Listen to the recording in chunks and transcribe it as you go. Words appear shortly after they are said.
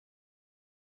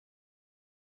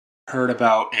Heard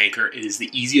about Anchor, it is the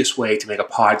easiest way to make a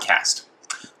podcast.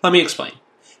 Let me explain.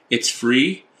 It's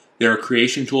free. There are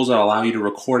creation tools that allow you to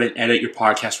record and edit your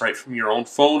podcast right from your own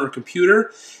phone or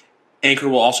computer. Anchor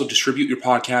will also distribute your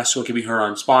podcast so it can be heard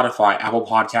on Spotify, Apple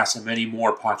Podcasts, and many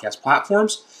more podcast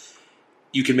platforms.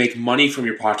 You can make money from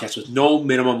your podcast with no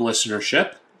minimum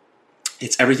listenership.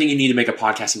 It's everything you need to make a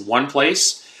podcast in one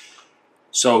place.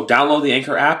 So download the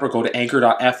Anchor app or go to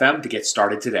anchor.fm to get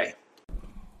started today.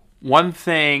 One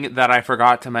thing that I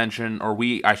forgot to mention, or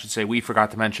we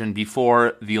forgot to mention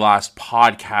before the last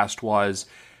podcast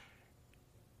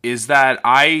is that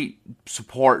I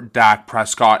support Dak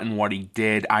Prescott and what he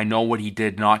did. I know what he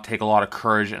did not take a lot of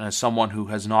courage, and as someone who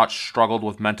has not struggled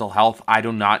with mental health, I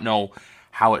do not know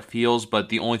how it feels, but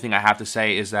the only thing I have to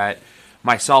say is that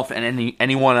myself and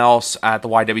anyone else at the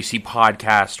YWC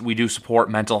podcast, we do support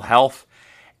mental health.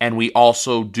 And we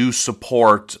also do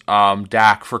support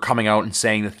Dak for coming out and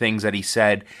saying the things that he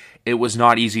said. It was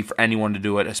not easy for anyone to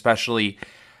do it, especially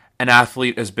an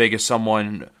athlete as big as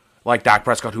someone like Dak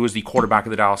Prescott, who is the quarterback of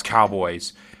the Dallas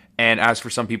Cowboys. And as for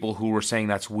some people who were saying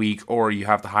that's weak or you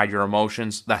have to hide your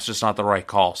emotions, that's just not the right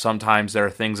call. Sometimes there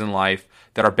are things in life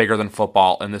that are bigger than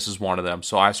football, and this is one of them.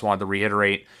 So I just wanted to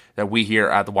reiterate that we here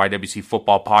at the YWC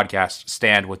Football Podcast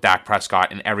stand with Dak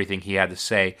Prescott and everything he had to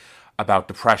say about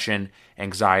depression,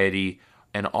 anxiety,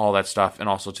 and all that stuff, and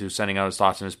also to sending out his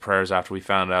thoughts and his prayers after we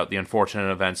found out the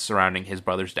unfortunate events surrounding his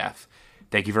brother's death.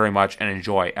 Thank you very much, and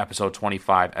enjoy episode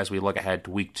 25 as we look ahead to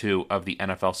week 2 of the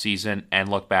NFL season and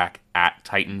look back at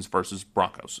Titans versus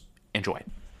Broncos. Enjoy.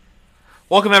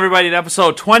 Welcome, everybody, to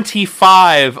episode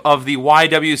 25 of the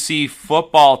YWC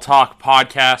Football Talk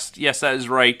podcast. Yes, that is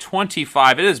right,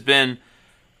 25. It has been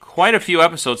quite a few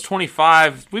episodes,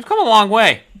 25. We've come a long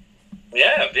way.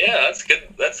 Yeah, that's good.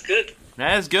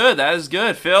 That is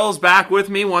good. Phil's back with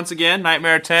me once again,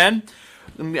 Nightmare 10.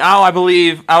 Now, I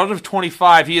believe, out of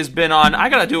 25, he has been on... I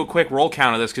gotta do a quick roll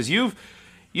count of this, because you've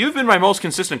been my most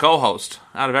consistent co-host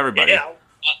out of everybody. Yeah,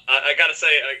 I gotta say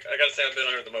I've been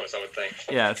on it the most, I would think.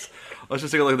 Yes. Let's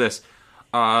just take a look at this.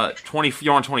 20.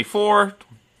 You're on 24.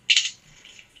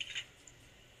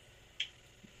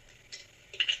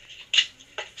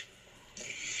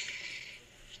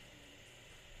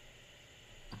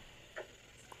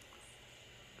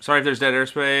 Sorry if there's dead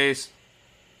airspace.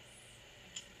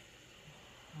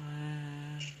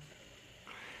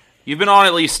 You've been on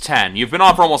at least 10. You've been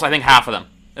on for almost, I think, half of them.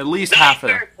 At least half of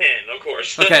them. 10, of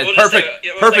course. Okay,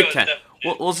 perfect 10.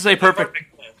 We'll just say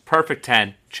perfect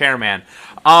 10. Chairman.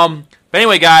 But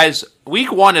anyway, guys,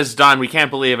 week 1 is done. We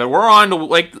can't believe it. We're on to,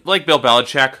 like Bill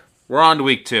Belichick, we're on to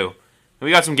week 2. And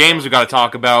we got some games we got to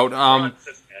talk about.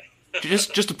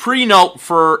 Just a pre-note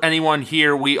for anyone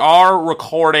here, we are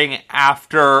recording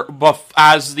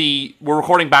we're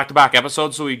recording back-to-back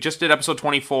episodes, so we just did episode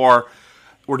 24.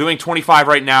 We're doing 25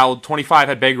 right now. 24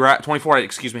 had Big Rat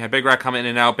come in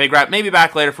and out. Big Rat may be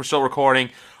back later if we're still recording.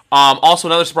 Also,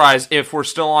 another surprise, if we're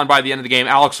still on by the end of the game,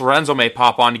 Alex Lorenzo may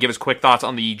pop on to give us quick thoughts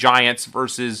on the Giants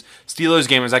versus Steelers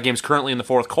game, as that game's currently in the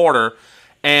fourth quarter.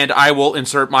 And I will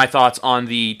insert my thoughts on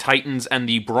the Titans and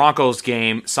the Broncos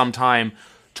game sometime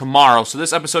tomorrow. So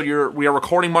this episode, we are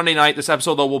recording Monday night. This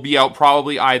episode, though, will be out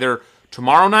probably either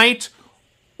tomorrow night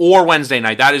or Wednesday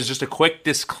night. That is just a quick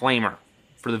disclaimer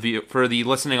for the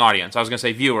listening audience. I was going to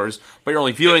say viewers, but you're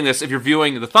only viewing this if you're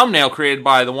viewing the thumbnail created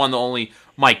by the one, the only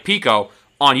Mike Pico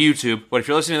on YouTube. But if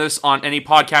you're listening to this on any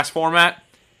podcast format,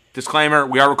 disclaimer,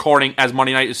 we are recording as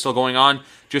Monday night is still going on,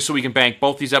 just so we can bank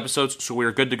both these episodes, so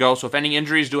we're good to go. So if any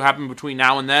injuries do happen between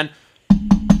now and then,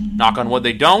 knock on wood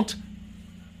they don't,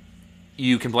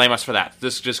 you can blame us for that.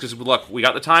 This just because, look, we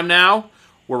got the time now.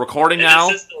 We're recording now.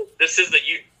 This is the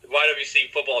YWC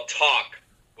Football Talk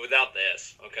without the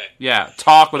S, okay? Yeah,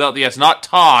 talk without the S, not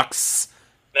talks.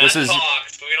 This is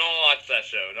talks. We don't watch that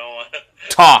show.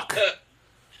 Talk.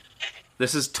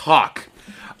 This is talk.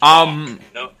 No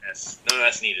S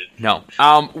needed. No.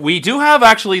 We do have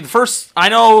actually the first. I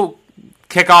know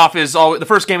kickoff is always the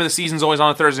first game of the season is always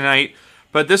on a Thursday night,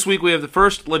 but this week we have the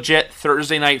first legit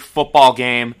Thursday night football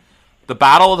game. The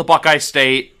Battle of the Buckeye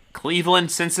State,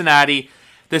 Cleveland, Cincinnati.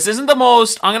 This isn't the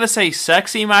most, I'm going to say,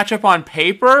 sexy matchup on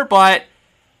paper, but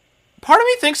part of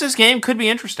me thinks this game could be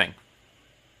interesting.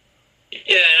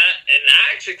 Yeah, and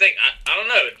I actually think, I don't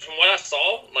know, from what I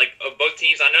saw, like, of both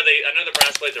teams, I know the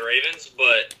Browns played the Ravens,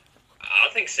 but I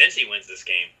think Cincy wins this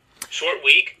game. Short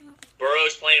week,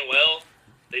 Burrow's playing well.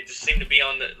 They just seem to be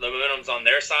on the momentum's on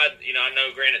their side. You know, I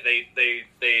know, granted, they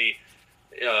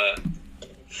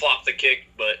flopped the kick,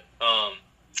 but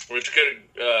which could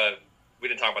we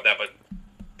didn't talk about that, but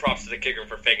props to the kicker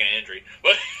for faking an injury.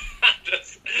 But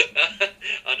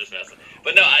I'm just messing.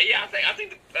 But no, I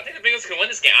think the Bengals can win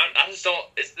this game. I just don't.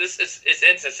 It's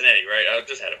in Cincinnati, right? I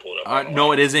just had to pull it up.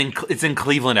 No, it's in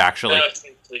Cleveland actually. No, it's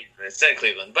in Cleveland. It's in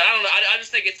Cleveland. But I don't know. I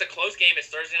just think it's a close game. It's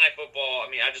Thursday Night Football. I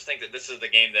mean, I just think that this is the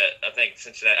game that I think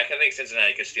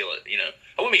Cincinnati could steal it.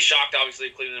 I wouldn't be shocked, obviously,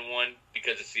 if Cleveland won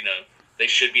because it's they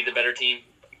should be the better team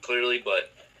clearly.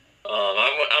 But I'm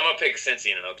gonna pick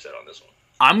Cincy in an upset on this one.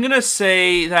 I'm going to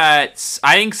say that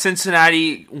I think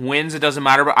Cincinnati wins. It doesn't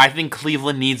matter, but I think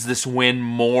Cleveland needs this win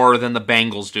more than the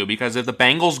Bengals do, because if the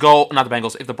Bengals go, not the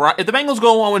Bengals, if the Bengals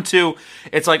go 1-2,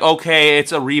 it's like, okay,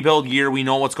 it's a rebuild year. We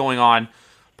know what's going on.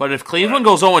 But if Cleveland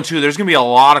goes 0-2, there's going to be a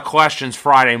lot of questions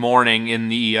Friday morning in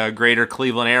the greater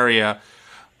Cleveland area.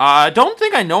 I don't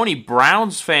think I know any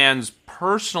Browns fans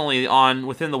personally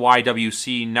within the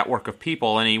YWC network of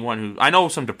people. Anyone who I know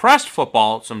some depressed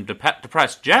football, some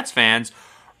depressed Jets fans.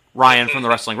 Ryan from the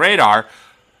Wrestling Radar,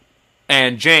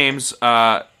 and James.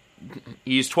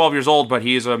 He's 12 years old, but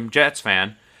he is a Jets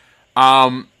fan.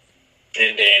 And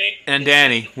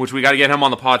Danny, which we got to get him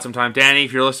on the pod sometime. Danny,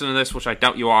 if you're listening to this, which I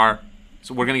doubt you are,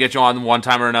 so we're gonna get you on one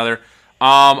time or another.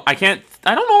 I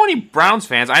don't know any Browns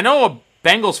fans. I know a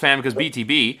Bengals fan because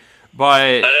BTB,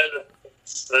 but that's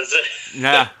it.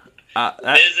 Yeah.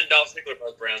 Miz and Dolph Ziggler are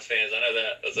both Browns fans. I know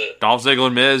that. That's it. Dolph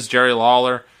Ziggler, Miz, Jerry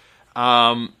Lawler.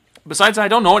 Besides, I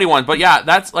don't know anyone. But yeah,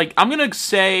 that's like, I'm going to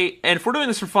say, and if we're doing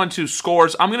this for fun too,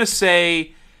 scores, I'm going to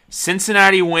say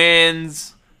Cincinnati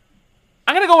wins.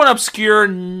 I'm going to go an obscure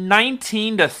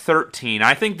 19-13.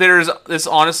 I think this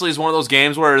honestly is one of those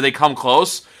games where they come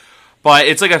close, but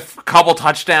it's like a couple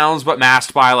touchdowns, but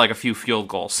masked by like a few field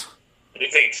goals.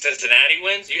 You think Cincinnati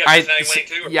wins? You have Cincinnati winning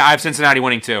too? Yeah, I have Cincinnati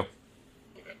winning too.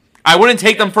 Okay. I wouldn't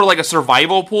take them for like a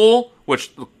survival pool, which,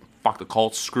 fuck, the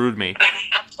Colts screwed me. I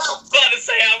was about to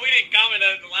say, we didn't comment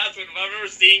on the last one. I remember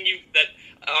seeing you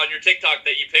on your TikTok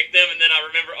that you picked them, and then I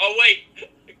remember, oh wait,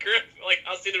 like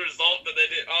I'll see the result that they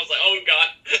did. I was like, oh god,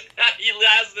 he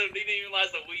didn't even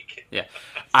last a week. Yeah,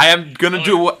 I am gonna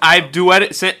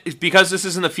duet because this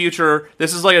is in the future.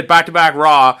 This is like a back-to-back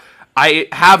Raw. I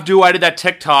have duetted that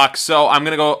TikTok, so I'm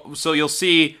gonna go. So you'll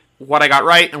see what I got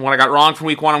right and what I got wrong from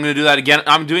week one. I'm gonna do that again.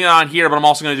 I'm doing it on here, but I'm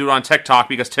also gonna do it on TikTok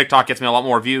because TikTok gets me a lot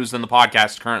more views than the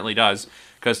podcast currently does.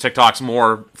 Because TikTok's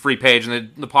more free page,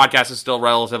 and the podcast is still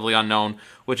relatively unknown,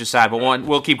 which is sad. But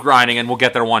we'll keep grinding, and we'll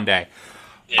get there one day.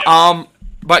 Yeah.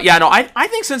 But yeah, no, I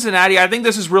think Cincinnati. I think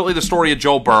this is really the story of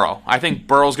Joe Burrow. I think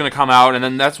Burrow's going to come out, and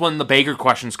then that's when the Baker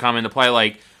questions come into play.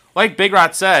 Like Big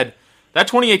Rat said, that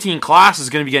 2018 class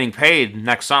is going to be getting paid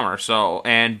next summer. So,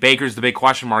 and Baker's the big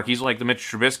question mark. He's like the Mitch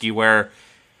Trubisky, where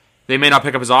they may not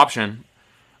pick up his option.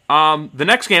 The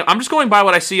next game, I'm just going by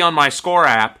what I see on my score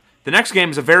app. The next game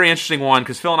is a very interesting one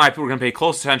because Phil and I were going to pay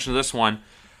close attention to this one.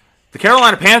 The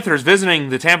Carolina Panthers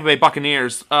visiting the Tampa Bay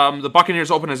Buccaneers. The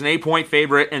Buccaneers open as an 8-point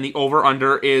favorite, and the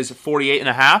over-under is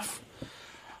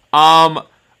 48.5.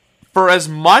 For as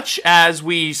much as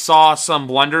we saw some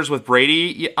blunders with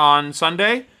Brady on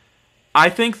Sunday, I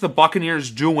think the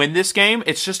Buccaneers do win this game.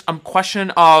 It's just a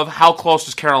question of how close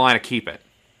does Carolina keep it.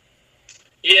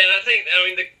 Yeah, and I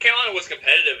mean, the Carolina was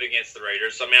competitive against the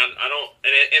Raiders. So, I mean, I don't,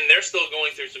 and they're still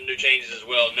going through some new changes as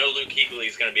well. No Luke Kuechly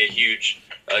is going to be a huge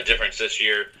difference this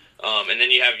year. And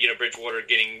then you have, Bridgewater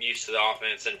getting used to the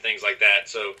offense and things like that.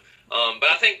 So,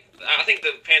 but I think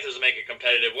the Panthers will make it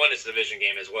competitive. One, it's a division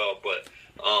game as well, but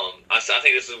I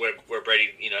think this is where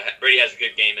Brady, Brady has a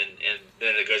good game, and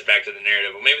then it goes back to the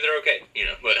narrative. Well, maybe they're okay,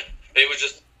 but it was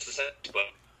just the sense.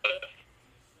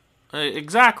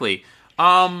 Exactly.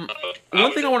 One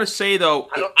thing I want to say, though...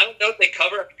 I don't know if they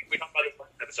cover. I think we talked about this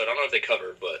last episode. I don't know if they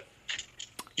cover, but...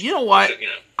 You know what?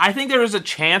 I think there is a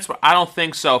chance, but I don't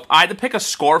think so. If I had to pick a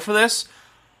score for this,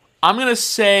 I'm going to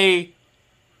say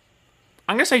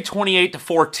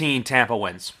 28-14 Tampa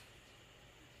wins.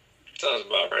 Sounds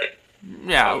about right.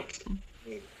 Yeah.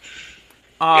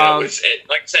 Like I said,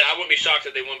 I wouldn't be shocked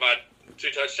if they won by 2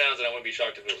 touchdowns, and I wouldn't be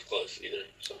shocked if it was close either.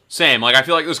 So. Same. I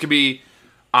feel like this could be...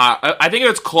 I think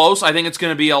if it's close, I think it's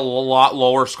going to be a lot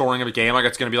lower scoring of a game. Like,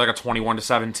 it's going to be like a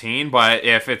 21-17. But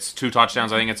if it's 2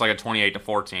 touchdowns, I think it's like a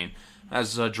 28-14.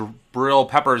 As Jabril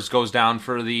Peppers goes down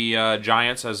for the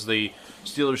Giants, as the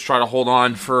Steelers try to hold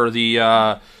on for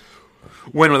the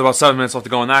win with about 7 minutes left to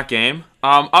go in that game.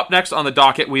 Up next on the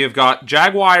docket, we have got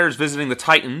Jaguars visiting the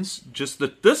Titans.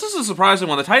 This is a surprising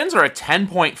one. The Titans are a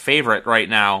 10-point favorite right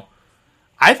now.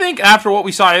 I think after what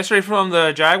we saw yesterday from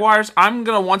the Jaguars, I'm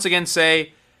going to once again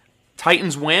say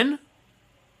Titans win,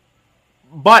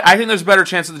 but I think there's a better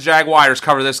chance that the Jaguars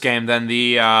cover this game than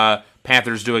the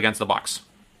Panthers do against the Bucs.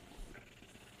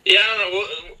 Yeah, I don't know.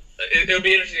 It'll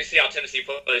be interesting to see how Tennessee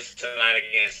plays tonight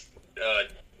against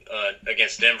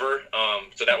against Denver.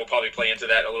 So that will probably play into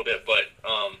that a little bit. But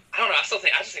I don't know. I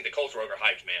just think the Colts were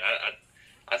overhyped, man.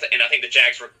 I think the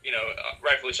Jags were,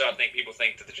 rightfully so. I think people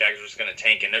think that the Jags were just going to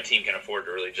tank, and no team can afford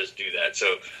to really just do that.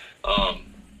 So I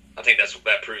think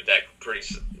that proved that pretty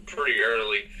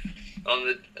early.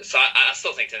 So I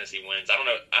still think Tennessee wins. I don't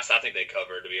know. I think they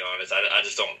cover, to be honest. I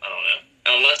just don't. I don't know.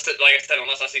 Unless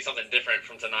I see something different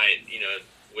from tonight,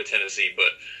 with Tennessee.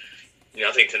 But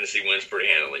I think Tennessee wins pretty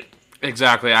handily.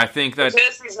 Exactly. I think that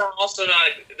Tennessee's also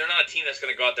not. They're not a team that's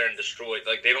going to go out there and destroy.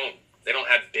 Like they don't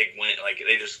have big win. Like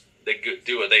they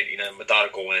do what they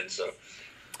methodical wins. So.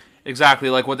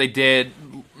 Exactly, like what they did.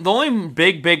 The only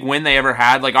big win they ever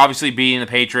had, like obviously beating the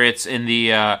Patriots in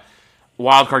the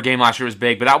wild card game last year was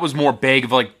big, but that was more big.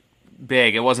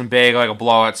 It wasn't big like a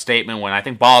blowout statement win. I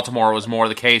think Baltimore was more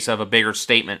the case of a bigger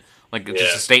statement, like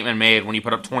just a statement made when you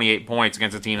put up 28 points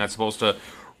against a team that's supposed to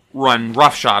run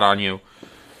roughshod on you.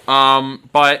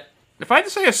 But if I had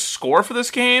to say a score for this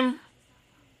game,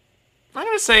 I'm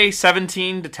going to say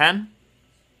 17-10.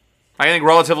 I think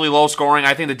relatively low scoring.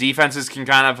 I think the defenses can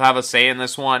kind of have a say in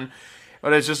this one,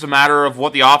 but it's just a matter of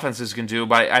what the offenses can do.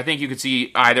 But I think you could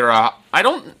see either I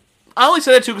only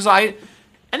say that too because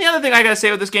and the other thing I gotta say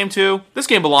with this game too, this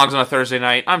game belongs on a Thursday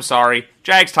night. I'm sorry,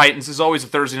 Jags-Titans is always a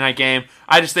Thursday night game.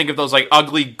 I just think of those like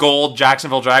ugly gold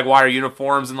Jacksonville Jaguar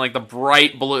uniforms and like the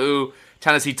bright blue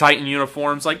Tennessee Titan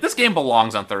uniforms. Like this game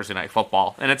belongs on Thursday Night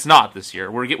Football, and it's not this year.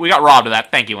 We got robbed of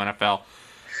that. Thank you, NFL.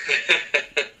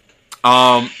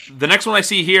 The next one I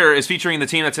see here is featuring the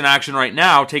team that's in action right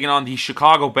now, taking on the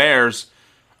Chicago Bears.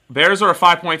 Bears are a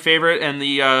 5-point favorite, and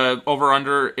the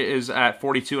over-under is at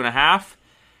 42.5.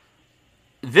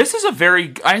 This is I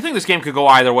think this game could go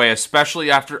either way,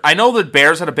 especially after... I know the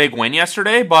Bears had a big win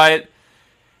yesterday, but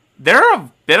they're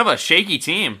a bit of a shaky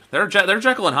team. They're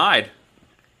Jekyll and Hyde.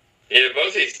 Yeah,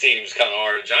 both these teams kind of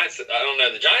are. The Giants, I don't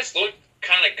know. The Giants looked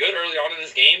kind of good early on in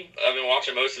this game. I've been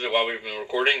watching most of it while we've been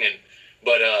recording,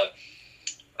 but I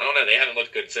don't know. They haven't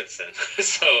looked good since then.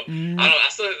 So I don't know. I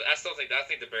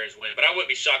think the Bears win, but I wouldn't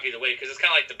be shocked either way because it's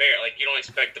kind of like the Bears. Like you don't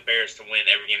expect the Bears to win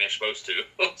every game they're supposed to.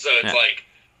 So it's like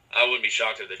I wouldn't be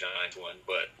shocked if the Giants won.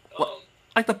 But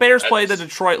like the Bears play the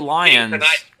Detroit Lions.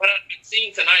 What I'm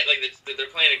seeing tonight, like they're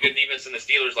playing a good defense, and the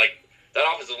Steelers, like that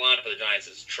offensive line for the Giants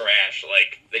is trash.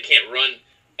 Like they can't run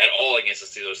at all against the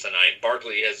Steelers tonight.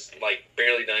 Barkley has like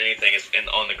barely done anything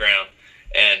on the ground.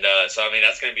 And so, I mean,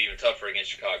 that's going to be even tougher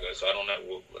against Chicago. So, I don't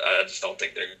know. I just don't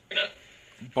think they're going to.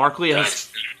 Barkley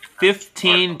has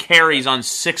 15 carries on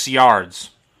 6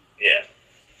 yards. Yeah,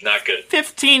 not good.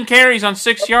 15 carries on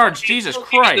 6 yards. Jesus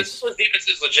Christ. This defense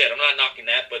is legit. I'm not knocking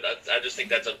that, but I just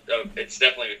think it's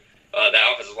definitely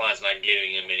that offensive line's not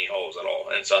giving him any holes at all.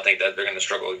 And so, I think that they're going to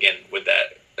struggle again with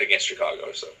that against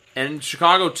Chicago. So. And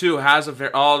Chicago too has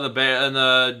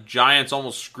the Giants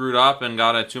almost screwed up and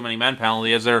got a too many men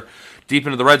penalty as they're deep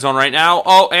into the red zone right now.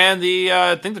 Oh, and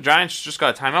I think the Giants just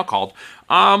got a timeout called.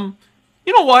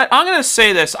 You know what? I'm going to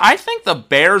say this. I think the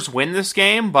Bears win this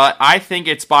game, but I think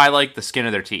it's by, like, the skin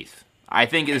of their teeth. I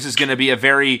think this is going to be a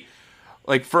very,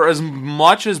 like, for as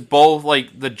much as both,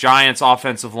 like, the Giants'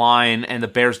 offensive line and the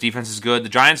Bears' defense is good, the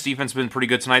Giants' defense has been pretty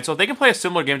good tonight, so if they can play a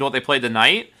similar game to what they played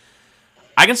tonight,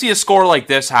 I can see a score like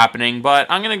this happening, but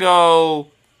I'm going to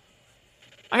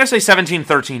say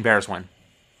 17-13 Bears win.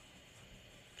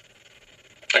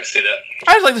 I can see that.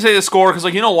 I just like to say the score because,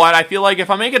 like, you know what? I feel like if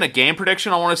I'm making a game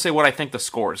prediction, I want to say what I think the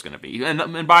score is going to be.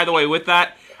 And by the way, with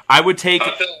that, I would take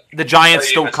the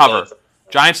Giants to cover.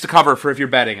 Giants to cover for if you're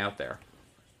betting out there.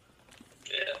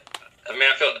 Yeah. I mean,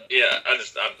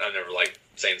 I never like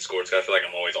saying the scores because I feel like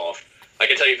I'm always off. I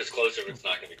can tell you if it's close or if it's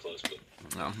not going to be close. But.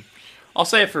 No. I'll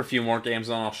say it for a few more games,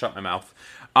 and then I'll shut my mouth.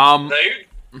 No,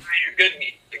 you're good.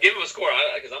 Give them a score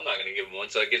because I'm not going to give them one,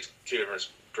 so it gets two different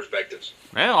perspectives.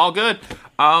 Yeah, all good.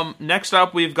 Next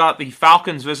up, we've got the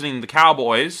Falcons visiting the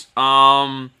Cowboys.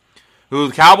 Who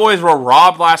the Cowboys were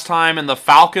robbed last time, and the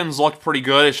Falcons looked pretty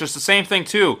good. It's just the same thing,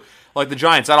 too. Like the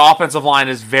Giants, that offensive line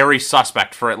is very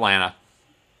suspect for Atlanta.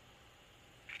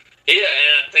 Yeah,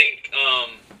 and I think, I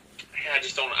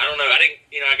don't know.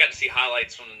 I got to see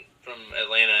highlights from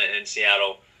Atlanta and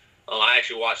Seattle. I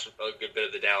actually watched a good bit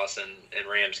of the Dallas and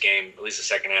Rams game, at least the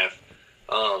second half.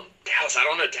 Dallas, I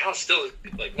don't know. Dallas still,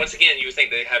 like, once again, you would think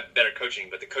they have better coaching,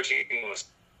 but the coaching was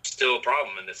still a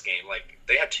problem in this game. Like,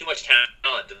 they have too much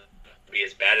talent to be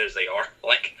as bad as they are.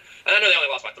 Like, I know they only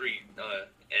lost by 3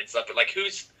 and stuff, but, like,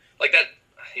 who's, like, that,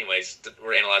 anyways,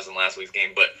 we're analyzing last week's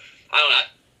game, but I don't know.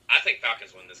 I think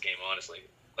Falcons win this game, honestly.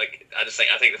 Like, I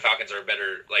think the Falcons are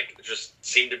better, like, just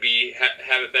seem to be, have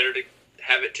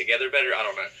it together better. I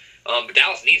don't know. But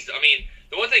Dallas needs to, I mean,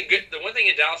 The one thing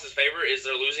in Dallas's favor is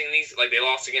they're losing these. Like, they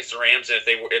lost against the Rams, and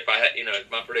if I had, if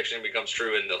my prediction becomes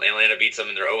true and Atlanta beats them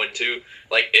and they're 0-2,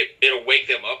 like it'll wake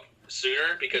them up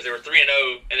sooner because they were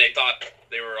 3-0 and they thought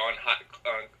they were on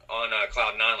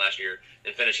cloud 9 last year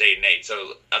and finished 8-8.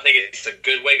 So I think it's a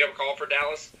good wake up call for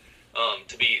Dallas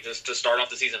to start off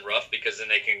the season rough, because then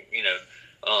they can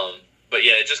But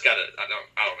yeah, it just got to. I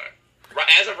don't know.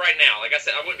 As of right now, like I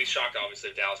said, I wouldn't be shocked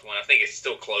obviously if Dallas won. I think it's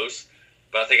still close.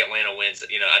 But I think Atlanta wins.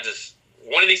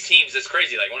 One of these teams, it's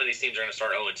crazy. Like, one of these teams are going to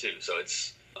start 0-2, so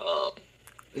it's going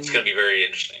to be very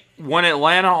interesting. When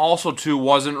Atlanta also, too,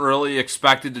 wasn't really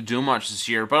expected to do much this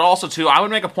year. But also, too, I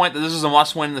would make a point that this is a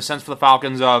must-win in the sense for the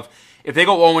Falcons of, if they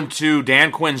go 0-2,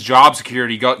 Dan Quinn's job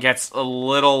security gets a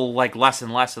little, less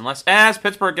and less and less, as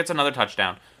Pittsburgh gets another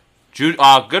touchdown.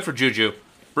 Good for Juju.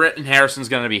 Britton Harrison's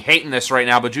going to be hating this right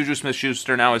now, but Juju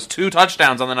Smith-Schuster now has 2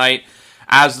 touchdowns on the night,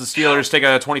 as the Steelers take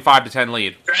a 25-10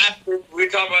 lead. We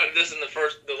talked about this in the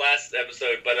last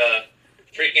episode, but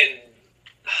freaking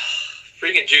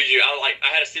Juju. I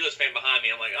had a Steelers fan behind me.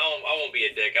 I'm like, I won't be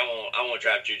a dick. I won't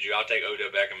draft Juju. I'll take Odell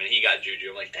Beckham, and he got Juju.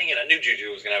 I'm like, dang it, I knew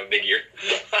Juju was gonna have a big year.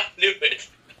 I knew it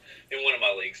in one of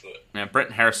my leagues. But man,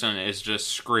 Britton Harrison is just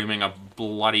screaming a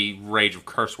bloody rage of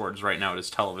curse words right now at his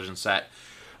television set.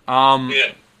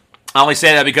 Yeah. I only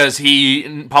say that because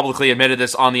he publicly admitted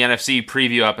this on the NFC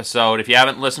preview episode. If you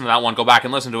haven't listened to that one, go back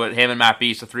and listen to it. Him and Matt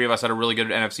Beast, the three of us, had a really good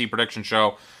NFC prediction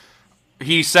show.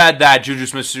 He said that Juju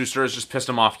Smith-Schuster has just pissed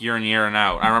him off year in, year and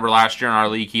out. I remember last year in our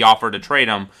league, he offered to trade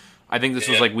him. I think this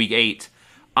was week 8.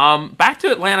 Back to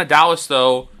Atlanta, Dallas,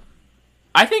 though.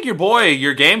 I think your boy,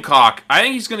 your Gamecock, I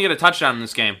think he's going to get a touchdown in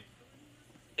this game.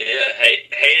 Yeah,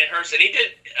 Hayden Hurst, and he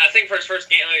did. I think for his first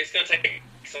game, it's going to take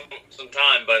some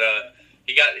time, but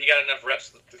he got enough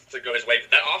reps to go his way.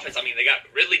 But that offense, I mean, they got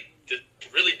really did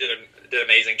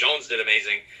amazing. Jones did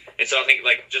amazing, and so I think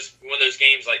just one of those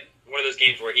games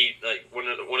where he one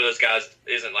of those guys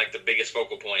isn't the biggest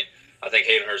focal point. I think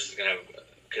Hayden Hurst could have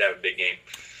a big game.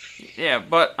 Yeah,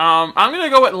 but I'm gonna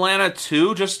go Atlanta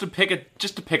too, just to pick an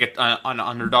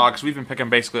underdog, because we've been picking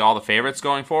basically all the favorites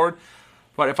going forward.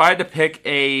 But if I had to pick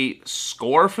a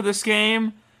score for this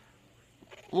game,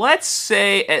 let's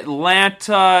say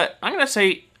Atlanta. I'm gonna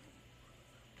say,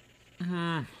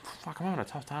 I'm having a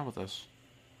tough time with this.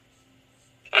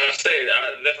 I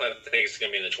definitely think it's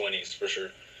gonna be in the 20s for sure.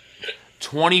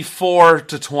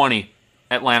 24-20,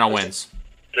 Atlanta wins.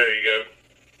 There you go.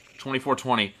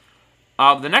 24-20.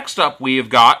 The next up we have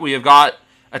got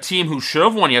a team who should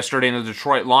have won yesterday in the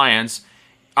Detroit Lions.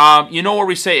 You know where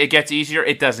we say it gets easier?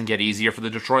 It doesn't get easier for the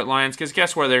Detroit Lions, because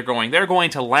guess where they're going? They're going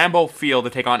to Lambeau Field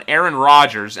to take on Aaron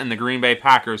Rodgers and the Green Bay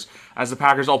Packers, as the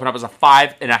Packers open up as a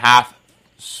 5.5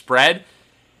 spread.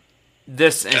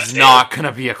 This is not going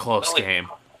to be a close game.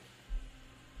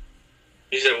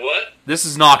 You said what? This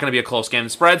is not going to be a close game. The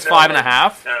spread's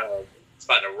 5.5. No, it's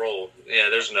about to roll. Yeah,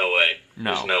 there's no way.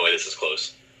 No. There's no way this is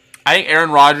close. I think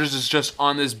Aaron Rodgers is just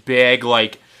on this big,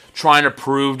 trying to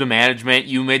prove to management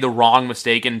you made the wrong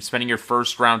mistake in spending your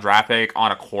first-round draft pick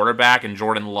on a quarterback in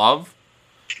Jordan Love.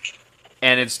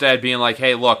 And instead being like,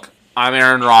 hey, look, I'm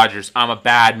Aaron Rodgers. I'm a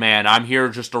bad man. I'm here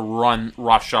just to run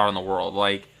roughshod in the world.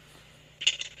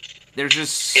 There's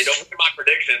just... Hey, don't forget my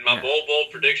prediction,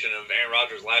 bold prediction of Aaron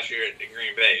Rodgers last year at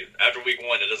Green Bay. After week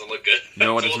 1, it doesn't look good.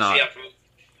 No, it does not. It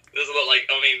doesn't look like...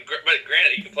 but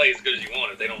granted, you can play as good as you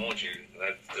want. If they don't want you,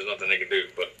 there's nothing they can do.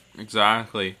 But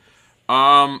exactly.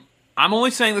 I'm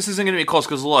only saying this isn't going to be close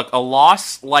because, look, a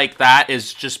loss like that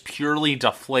is just purely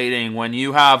deflating when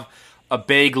you have a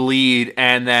big lead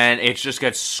and then it just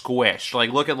gets squished.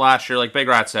 Look at last year, like Big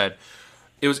Rat said.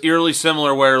 It was eerily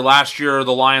similar where last year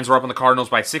the Lions were up on the Cardinals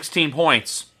by 16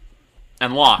 points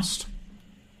and lost.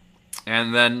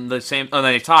 And then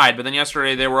they tied, but then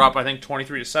yesterday they were up, I think,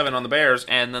 23-7 on the Bears,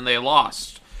 and then they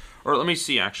lost. Or let me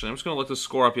see, actually. I'm just going to look the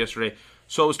score up yesterday.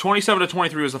 So it was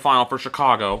 27-23 was the final for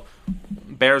Chicago.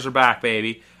 Bears are back,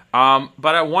 baby.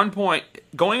 But at one point,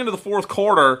 going into the fourth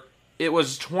quarter, it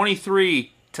was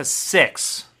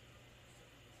 23-6.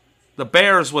 The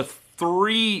Bears with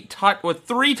three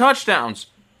touchdowns,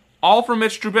 all from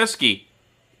Mitch Trubisky.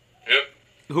 Yep.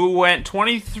 Who went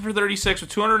 20 for 36 with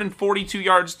 242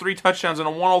 yards, 3 touchdowns, and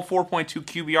a 104.2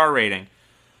 QBR rating.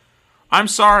 I'm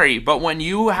sorry, but when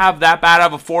you have that bad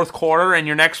of a fourth quarter and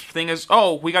your next thing is,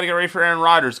 we got to get ready for Aaron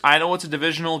Rodgers. I know it's a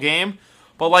divisional game,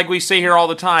 but like we say here all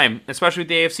the time, especially with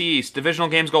the AFC East, divisional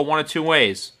games go one of two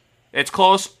ways. It's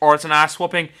close or it's an ass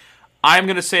whooping. I'm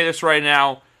going to say this right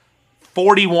now,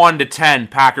 41-10,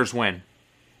 Packers win.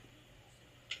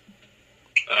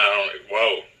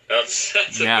 Whoa. That's a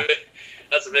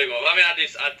big one. I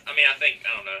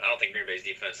don't think Green Bay's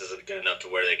defense is good enough to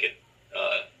where they could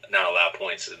not allow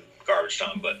points in garbage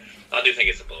time. But I do think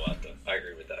it's a blowout, though. I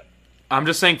agree with that. I'm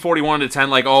just saying 41-10,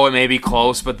 like, oh, it may be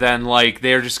close, but then, like,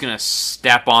 they're just going to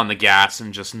step on the gas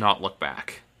and just not look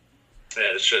back.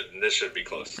 Yeah, this should be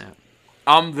close. Yeah.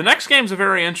 The next game's a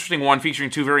very interesting one, featuring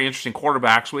two very interesting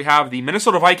quarterbacks. We have the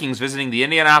Minnesota Vikings visiting the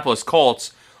Indianapolis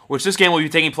Colts, which this game will be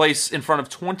taking place in front of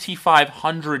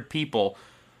 2,500 people.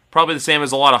 Probably the same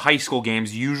as a lot of high school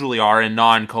games usually are in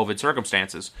non-COVID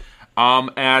circumstances.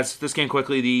 As this game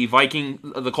quickly, the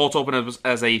Colts open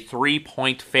as a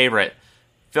 3-point favorite.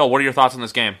 Phil, what are your thoughts on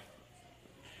this game?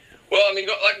 Well, I mean,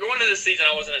 going into this season,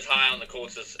 I wasn't as high on the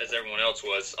Colts as everyone else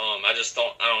was. I don't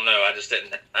know. I just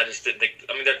didn't think.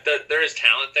 I mean, there is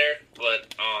talent there,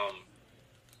 but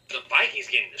the Vikings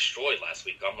getting destroyed last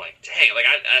week. I'm like, dang. Like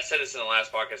I said this in the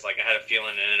last podcast. Like I had a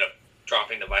feeling it ended up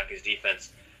dropping the Vikings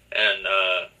defense and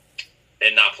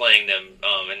not playing them,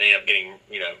 and they ended up getting,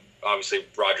 obviously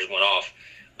Rodgers went off,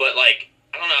 but like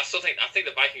I don't know. I think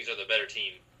the Vikings are the better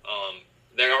team.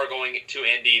 They are going to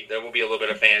Indy. There will be a little bit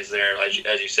of fans there, as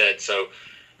you said. So,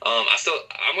 I'm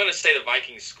going to say the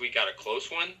Vikings squeak out a close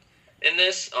one in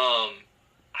this. I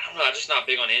don't know. I'm just not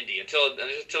big on Indy until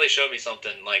they show me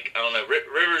something. Like, I don't know.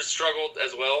 Rivers struggled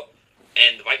as well,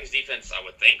 and the Vikings defense, I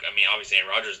would think. I mean, obviously, Aaron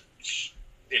Rodgers,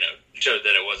 showed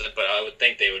that it wasn't, but I would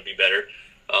think they would be better.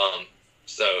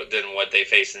 Than what they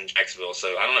faced in Jacksonville.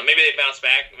 So I don't know. Maybe they bounce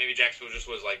back. Maybe Jacksonville just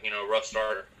was like a rough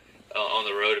start on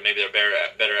the road, and maybe they're better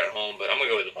at home. But I'm gonna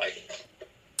go with the Vikings.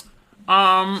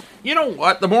 You know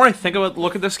what? The more I think about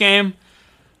look at this game,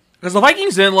 because the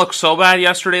Vikings didn't look so bad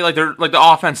yesterday. Like they're like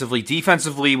the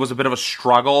defensively was a bit of a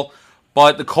struggle.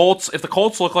 But if the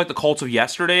Colts look like the Colts of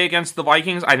yesterday against the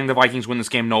Vikings, I think the Vikings win this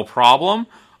game no problem.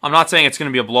 I'm not saying it's going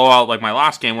to be a blowout like my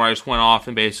last game where I just went off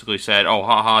and basically said, oh,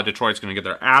 haha, Detroit's going to get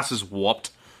their asses whooped.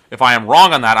 If I am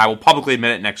wrong on that, I will publicly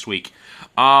admit it next week.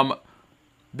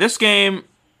 This game,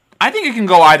 I think it can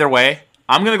go either way.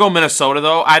 I'm going to go Minnesota,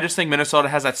 though. I just think Minnesota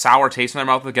has that sour taste in their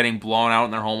mouth of getting blown out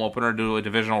in their home opener due to a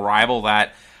divisional rival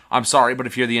that, I'm sorry, but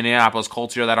if you're the Indianapolis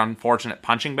Colts, you're that unfortunate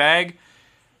punching bag.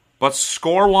 But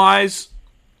score-wise,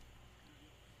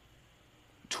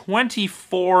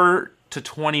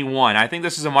 24-21. I think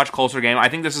this is a much closer game. I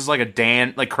think this is like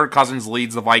Kirk Cousins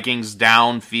leads the Vikings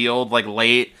downfield like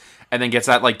late and then gets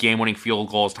that like game-winning field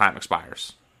goal as time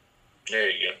expires. There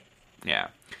you go. Yeah.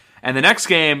 And the next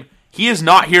game, he is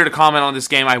not here to comment on this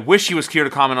game. I wish he was here to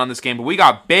comment on this game, but we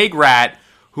got Big Rat,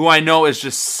 who I know is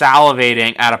just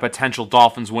salivating at a potential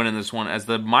Dolphins win in this one, as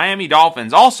the Miami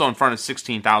Dolphins, also in front of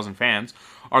 16,000 fans,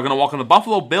 are going to welcome the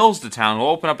Buffalo Bills to town, who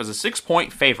will open up as a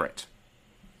 6-point favorite.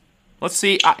 Let's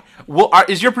see.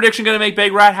 Is your prediction going to make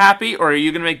Big Rat happy, or are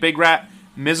you going to make Big Rat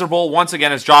miserable once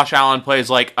again as Josh Allen plays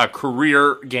like a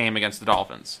career game against the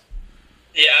Dolphins?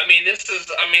 Yeah, this is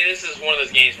one of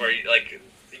those games where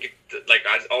like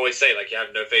I always say, like you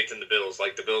have no faith in the Bills.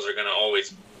 Like the Bills are going to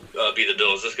always be the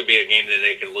Bills. This could be a game that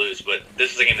they could lose, but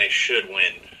this is a game they should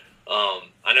win.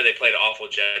 I know they played an awful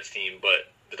Jets team,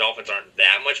 but the Dolphins aren't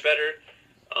that much better.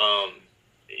 I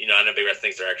know Big Rat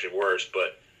thinks they're actually worse,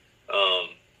 but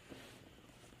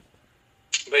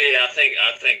yeah, I think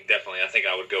definitely. I think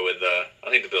I would go with I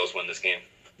think the Bills win this game.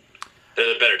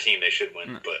 They're the better team. They should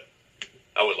win, but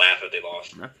I would laugh if they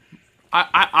lost.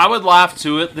 I would laugh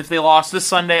too if they lost this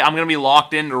Sunday. I'm going to be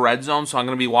locked into Red Zone, so I'm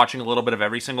going to be watching a little bit of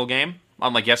every single game.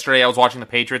 Unlike yesterday, I was watching the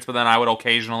Patriots, but then I would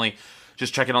occasionally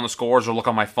just check in on the scores or look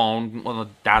on my phone on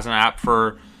the DAZN app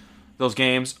for those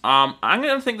games. I'm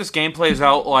going to think this game plays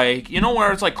out like,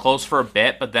 where it's like close for a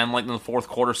bit, but then like in the fourth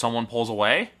quarter someone pulls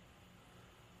away?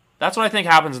 That's what I think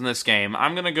happens in this game.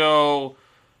 I'm going to go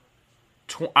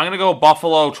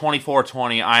Buffalo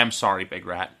 24-20. I am sorry, Big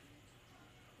Rat.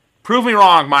 Prove me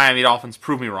wrong, Miami Dolphins.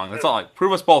 Prove me wrong. That's all.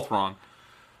 Prove us both wrong.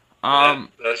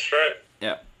 That's right.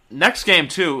 Yeah. Next game,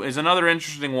 too, is another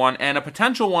interesting one, and a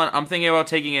potential one I'm thinking about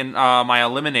taking in my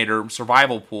Eliminator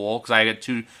survival pool, because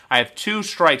I have two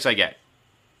strikes I get.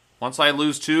 Once I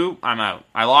lose two, I'm out.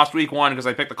 I lost week one because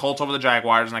I picked the Colts over the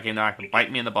Jaguars, and that came back and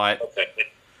bite me in the butt. Okay.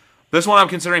 This one I'm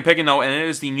considering picking, though, and it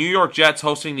is the New York Jets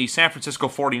hosting the San Francisco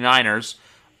 49ers.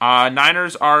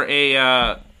 Niners are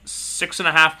a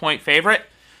 6.5-point favorite.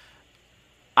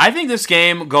 I think this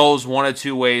game goes one of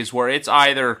two ways, where it's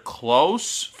either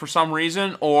close for some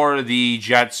reason, or the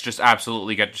Jets just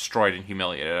absolutely get destroyed and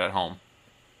humiliated at home.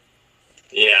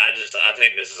 Yeah, I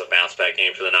think this is a bounce back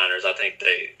game for the Niners. I think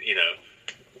they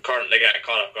got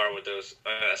caught off guard with those.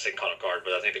 I say caught off guard,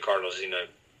 but I think the Cardinals,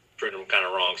 proved them kind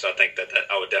of wrong. So I think that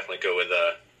I would definitely go with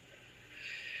the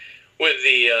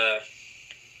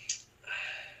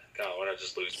God, what did I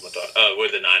just lose my thought?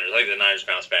 With the Niners, I think the Niners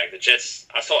bounce back. The Jets.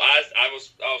 I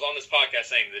was on this podcast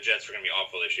saying the Jets were going to be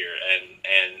awful this year,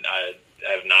 and I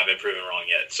have not been proven wrong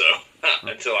yet. So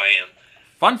until I am.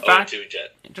 Fun fact.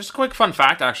 Jet. Just a quick fun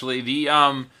fact, actually. The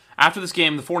after this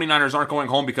game, the 49ers aren't going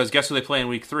home because guess who they play in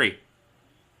Week 3?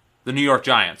 The New York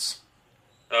Giants.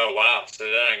 Oh wow! So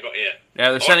then I go. Yeah.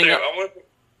 Yeah, they're setting up.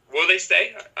 Will they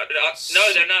stay? No,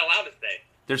 they're not allowed to stay.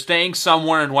 They're staying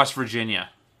somewhere in West Virginia.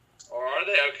 Or are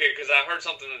they? Okay, because I heard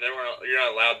something that you're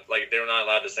not allowed. Like they were not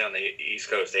allowed to stay on the East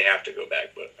Coast. They have to go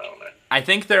back, but I don't know. I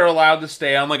think they're allowed to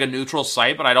stay on like a neutral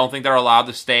site, but I don't think they're allowed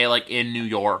to stay like in New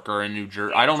York or in New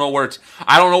Jersey. I don't know where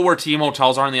team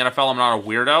hotels are in the NFL. I'm not a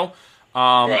weirdo.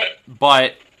 Right.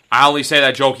 But I only say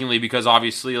that jokingly because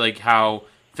obviously, like how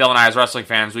Phil and I, as wrestling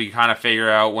fans, we kind of figure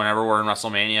out whenever we're in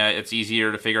WrestleMania, it's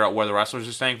easier to figure out where the wrestlers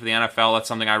are staying. For the NFL, that's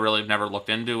something I really have never looked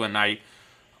into, and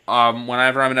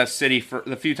whenever I'm in a city, for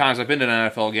the few times I've been to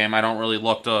an NFL game, I don't really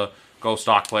look to go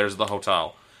stock players at the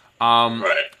hotel.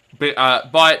 Right.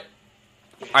 But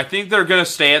I think they're going to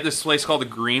stay at this place called the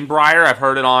Greenbrier. I've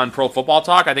heard it on Pro Football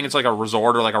Talk. I think it's like a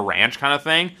resort or like a ranch kind of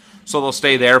thing. So they'll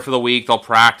stay there for the week. They'll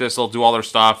practice. They'll do all their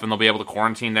stuff, and they'll be able to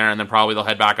quarantine there. And then probably they'll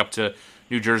head back up to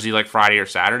New Jersey like Friday or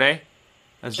Saturday.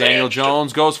 As Daniel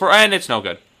Jones goes for, and it's no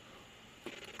good.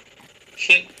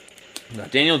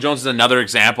 Daniel Jones is another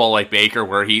example like Baker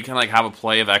where he can like have a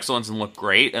play of excellence and look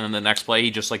great, and then the next play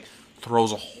he just like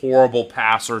throws a horrible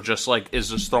pass or just like is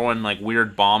just throwing like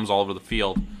weird bombs all over the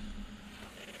field.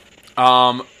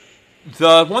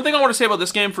 The one thing I want to say about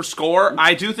this game for score,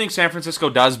 I do think San Francisco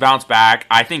does bounce back.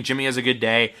 I think Jimmy has a good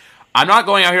day. I'm not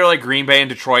going out here like Green Bay and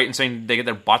Detroit and saying they get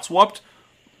their butts whooped,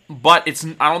 but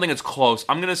I don't think it's close.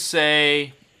 I'm going to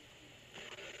say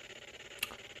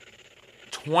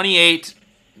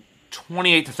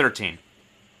 28-13.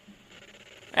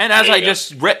 And as I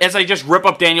just rip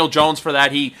up Daniel Jones for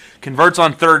that, he converts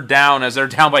on third down as they're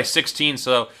down by 16.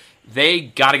 So they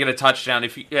got to get a touchdown.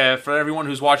 For everyone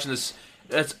who's watching this,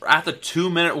 it's at the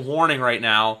 2-minute warning right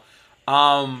now.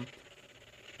 I'm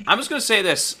just going to say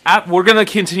this. We're going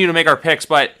to continue to make our picks,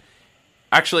 but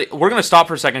actually, we're going to stop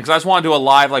for a second because I just want to do a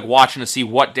live watching to see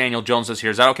what Daniel Jones does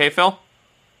here. Is that okay, Phil?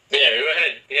 Yeah, go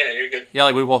ahead. Yeah, you're good. Yeah,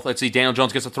 we both. Let's see. Daniel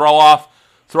Jones gets a throw off,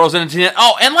 throws it into the.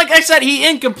 Oh, and like I said, he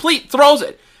incomplete throws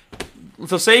it.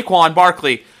 So Saquon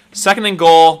Barkley, 2nd and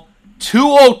goal,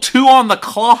 2:02 on the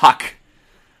clock.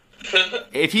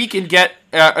 If he can get,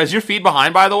 is your feed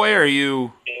behind, by the way, or are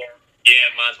you? Yeah,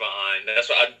 mine's behind. That's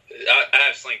what I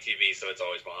have Sling TV, so it's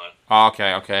always behind.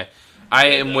 Okay. I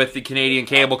am with the Canadian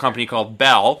cable company called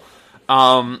Bell.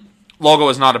 Logo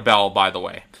is not a Bell, by the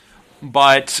way.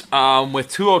 But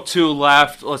with 2:02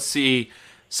 left, let's see,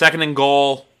 2nd and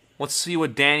goal. Let's see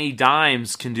what Danny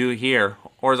Dimes can do here.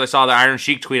 Or as I saw the Iron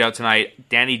Sheik tweet out tonight,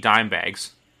 Danny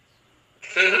Dimebags.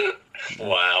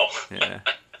 Wow. Yeah.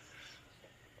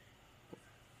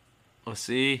 Let's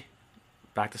see.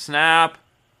 Back to snap.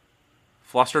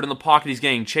 Flustered in the pocket. He's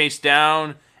getting chased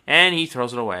down. And he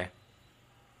throws it away.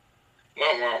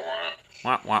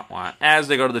 As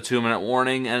they go to the 2-minute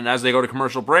warning and as they go to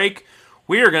commercial break,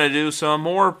 we are going to do some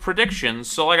more predictions.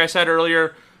 So like I said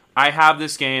earlier, I have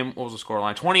this game, what was the score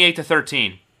line?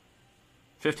 28-13.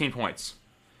 15 points.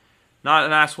 Not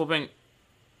an ass whooping.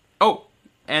 Oh,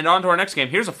 and on to our next game.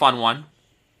 Here's a fun one.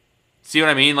 See what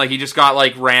I mean? Like he just got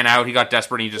ran out, he got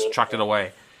desperate, and he just chucked it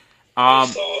away.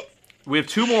 We have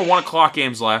 2 more 1 o'clock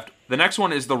games left. The next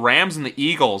one is the Rams and the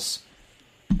Eagles.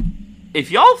 If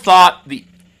y'all thought the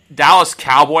Dallas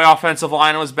Cowboy offensive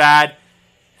line was bad,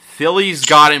 Phillies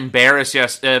got embarrassed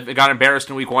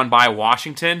in week 1 by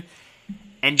Washington,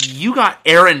 and you got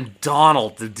Aaron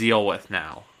Donald to deal with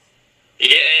now.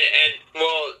 Yeah, and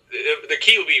well, the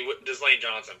key will be, does Lane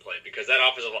Johnson play? Because that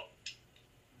offensive line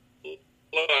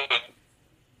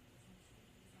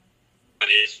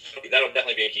that'll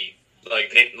definitely be a key.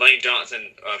 Lane Johnson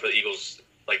for the Eagles,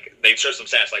 they show some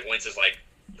stats. Wentz is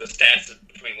the stats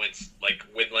between Wentz,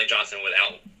 with Lane Johnson and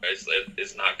without,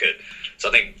 is not good. So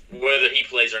I think whether he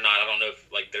plays or not, I don't know if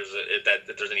there's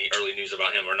any early news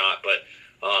about him or not. But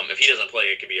if he doesn't play,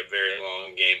 it could be a very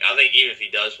long game. I think even if he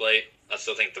does play, I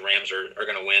still think the Rams are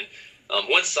going to win.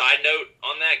 One side note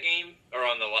on that game, or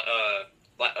on the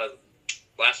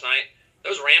last night,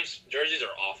 those Rams jerseys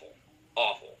are awful.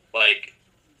 I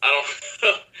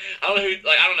don't know who,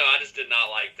 I don't know. I just did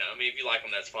not like them. I mean, if you like them,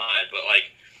 that's fine. But I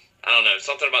don't know,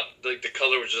 something about the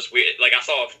color was just weird. I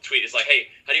saw a tweet. It's hey,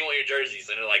 how do you want your jerseys?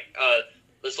 And they're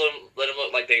let's let them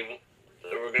look like they were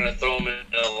gonna throw them in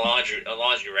a laundry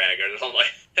rag or something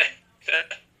like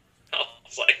that. I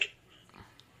was like,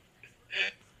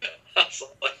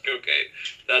 okay,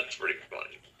 that's pretty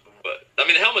funny. But I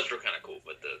mean, the helmets were kind of cool,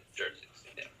 but the jerseys,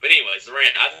 yeah. But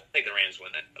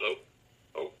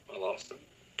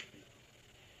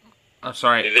I'm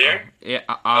sorry. You there? Yeah.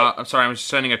 I'm sorry. I'm just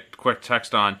sending a quick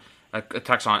text on.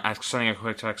 Sending a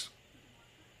quick text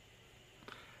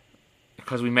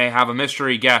because we may have a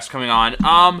mystery guest coming on.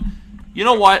 You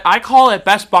know what? I call it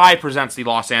Best Buy presents the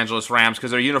Los Angeles Rams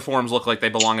because their uniforms look like they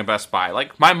belong in Best Buy.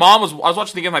 Like my mom was, I was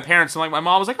watching the game with my parents, and like my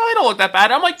mom was like, "Oh, they don't look that bad."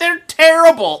 I'm like, "They're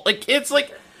terrible." Like it's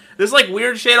like this like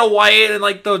weird shade of white and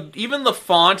like even the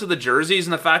font of the jerseys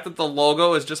and the fact that the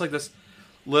logo is just like this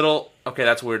little. Okay,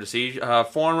 that's weird to see.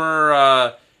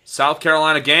 Former South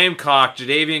Carolina Gamecock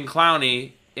Jadeveon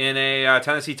Clowney in a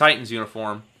Tennessee Titans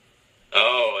uniform.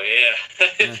 Oh yeah,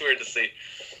 it's weird to see.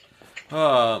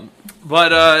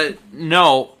 But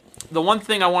no, the one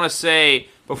thing I want to say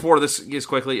before this is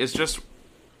quickly is just,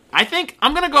 I think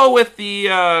I'm going to go with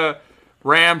the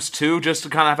Rams too, just to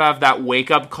kind of have that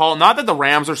wake-up call. Not that the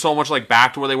Rams are so much like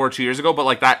back to where they were 2 years ago, but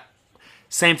like that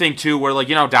same thing too, where like,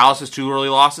 Dallas has 2 early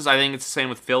losses. I think it's the same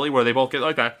with Philly, where they both get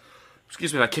like that,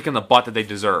 that kick in the butt that they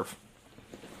deserve.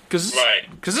 Because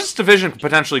this division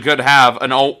potentially could have a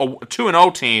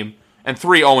 2-0 team and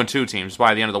 3 0-2 teams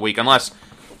by the end of the week, unless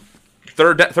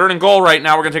third and goal right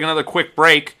now. We're going to take another quick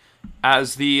break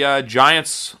as the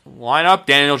Giants line up.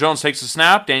 Daniel Jones takes a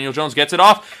snap. Daniel Jones gets it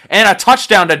off. And a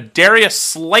touchdown to Darius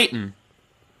Slayton.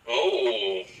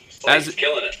 Oh, Slayton's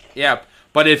killing it. Yeah,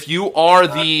 but if you're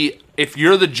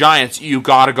the Giants, you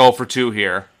got to go for 2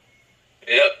 here.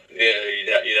 Yep, yeah, you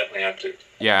definitely have to.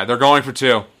 Yeah, they're going for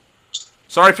 2.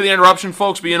 Sorry for the interruption,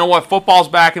 folks, but you know what? Football's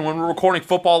back, and when we're recording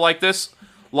football like this,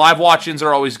 live watch-ins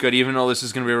are always good, even though this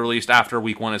is going to be released after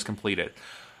Week 1 is completed.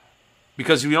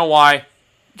 Because you know why?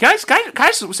 Can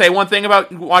I say one thing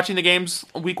about watching the games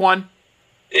Week 1?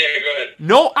 Yeah, go ahead.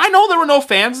 No, I know there were no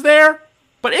fans there,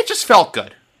 but it just felt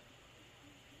good.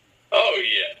 Oh,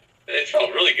 yeah. It felt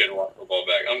really good to watch football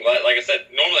back. I'm glad. Like I said,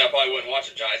 normally I probably wouldn't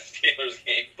watch a Giants-Steelers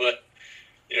game, but,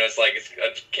 it's like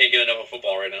I can't get enough of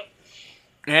football right now.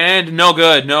 And no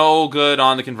good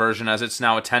on the conversion, as it's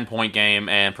now a 10-point game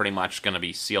and pretty much going to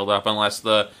be sealed up unless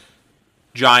the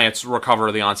Giants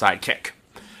recover the onside kick.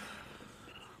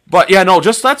 But yeah, no,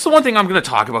 that's the one thing I'm going to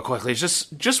talk about quickly. It's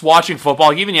just watching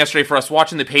football. Even yesterday for us,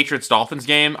 watching the Patriots-Dolphins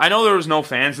game, I know there was no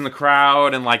fans in the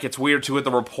crowd, and like it's weird too with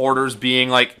the reporters being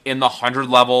like in the 100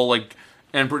 level, like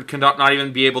and not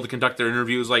even be able to conduct their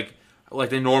interviews like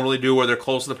they normally do, where they're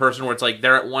close to the person, where it's like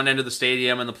they're at one end of the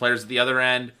stadium and the players at the other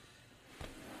end.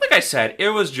 Like I said, it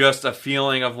was just a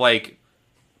feeling of, like,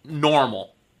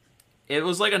 normal. It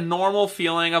was like a normal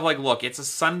feeling of, like, look, it's a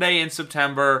Sunday in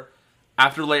September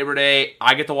after Labor Day.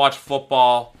 I get to watch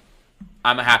football.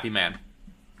 I'm a happy man.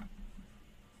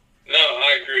 No,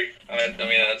 I agree.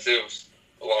 It was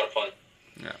a lot of fun.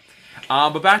 Yeah.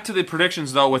 But back to the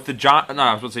predictions, though, with the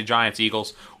Giants,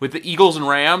 Eagles. With the Eagles and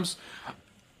Rams,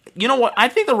 you know what? I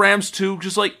think the Rams, too,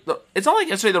 just like, it's not like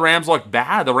yesterday the Rams looked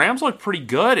bad. The Rams looked pretty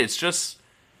good. It's just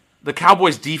the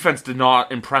Cowboys' defense did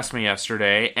not impress me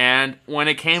yesterday, and when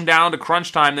it came down to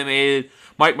crunch time, they made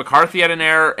Mike McCarthy had an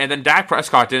error, and then Dak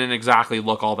Prescott didn't exactly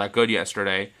look all that good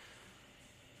yesterday.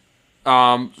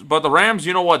 But the Rams,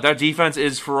 you know what? Their defense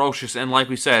is ferocious, and like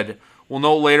we said, we'll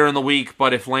know later in the week,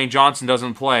 but if Lane Johnson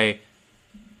doesn't play,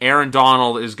 Aaron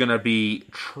Donald is going to be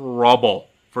trouble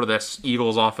for this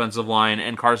Eagles offensive line,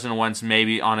 and Carson Wentz may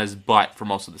be on his butt for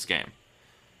most of this game.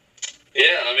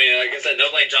 Yeah, like I said, no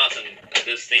Lane Johnson.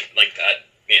 This thing, like that,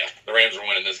 the Rams were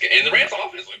winning this game, and the Rams'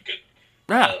 offense looked good.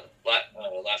 Yeah.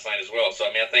 Last night as well. So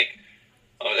I think,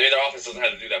 their offense doesn't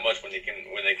have to do that much when they can,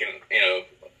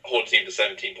 hold a team to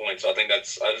 17 points. So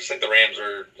I just think the Rams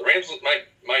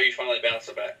might be finally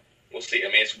bouncing back. We'll see.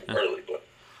 It's early, but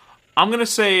I'm gonna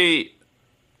say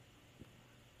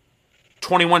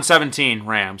 21-17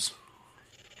 Rams.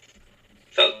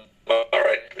 Sounds all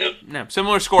right. Yep. Yeah,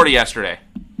 similar score to yesterday.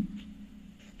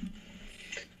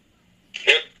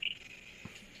 Yep.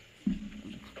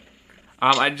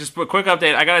 I just a quick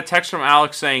update. I got a text from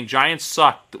Alex saying Giants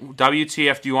suck.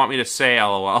 WTF? Do you want me to say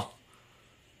LOL?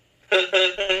 There's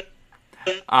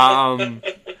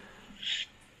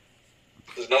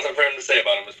nothing for him to say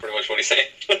about him. Is pretty much what he's saying.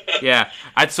 Yeah.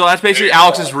 So that's basically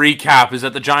Alex's recap. Is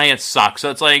that the Giants suck?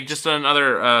 So it's like just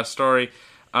another story.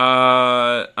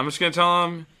 I'm just gonna tell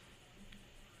him.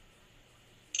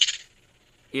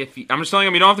 I'm just telling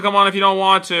him you don't have to come on if you don't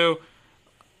want to.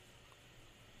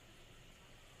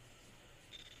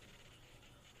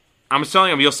 I'm just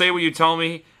telling him, you'll say what you tell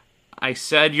me. I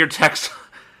said your text.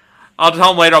 I'll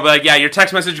tell him later. I'll be like, yeah, your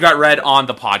text message got read on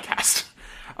the podcast.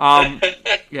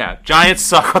 Yeah, Giants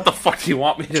suck. What the fuck do you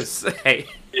want me to say?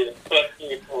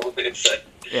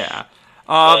 Yeah.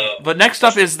 But next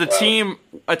up is the team.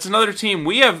 It's another team.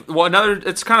 We have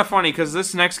It's kind of funny because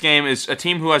this next game is a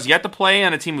team who has yet to play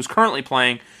and a team who's currently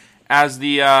playing as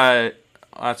the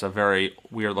That's a very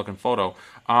weird looking photo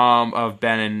of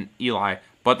Ben and Eli.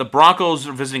 But the Broncos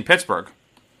are visiting Pittsburgh.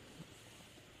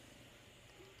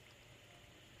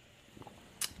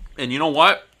 And you know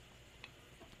what?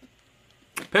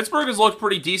 Pittsburgh has looked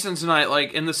pretty decent tonight,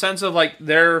 like in the sense of like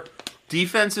their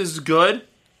defense is good.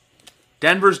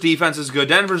 Denver's defense is good.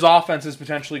 Denver's offense is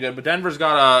potentially good, but Denver's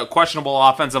got a questionable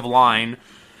offensive line.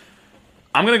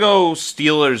 I'm going to go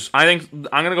Steelers. I think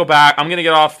I'm going to go back. I'm going to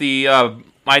get off the...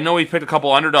 I know we picked a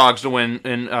couple underdogs to win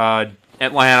in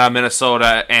Atlanta,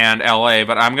 Minnesota, and LA,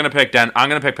 but I'm going to pick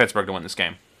Pittsburgh to win this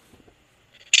game.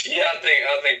 Yeah,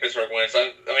 I think Pittsburgh wins.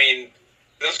 I mean,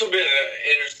 this will be an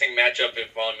interesting matchup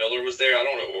if Von Miller was there. I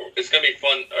don't know. It's going to be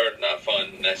fun, or not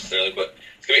fun necessarily, but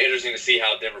it's going to be interesting to see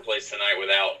how Denver plays tonight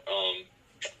without Von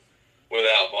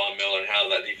Miller and how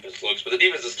that defense looks. But the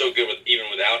defense is still good even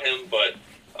without him, but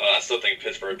I still think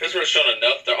Pittsburgh's shown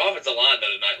enough. Their offensive line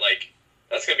though tonight, like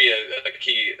that's going to be a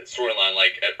key storyline.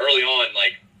 Like early on,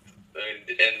 like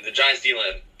and the Giants'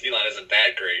 D-line isn't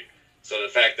that great. So the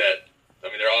fact that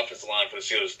their offensive line for the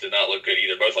Steelers did not look good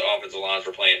either. Both offensive lines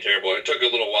were playing terrible. It took a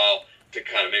little while to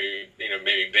kind of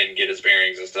maybe Ben get his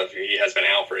bearings and stuff. He has been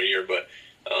out for a year, but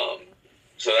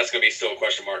so that's going to be still a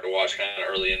question mark to watch kind of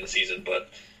early in the season. But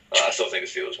I still think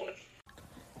the Steelers win.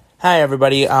 Hi,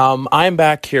 everybody. I'm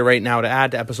back here right now to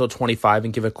add to episode 25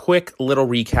 and give a quick little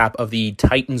recap of the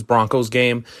Titans-Broncos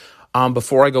game.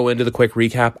 Before I go into the quick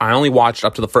recap, I only watched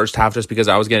up to the first half just because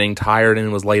I was getting tired and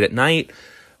it was late at night.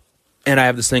 And I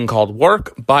have this thing called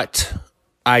work, but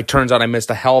turns out I missed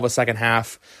a hell of a second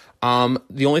half.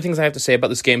 The only things I have to say about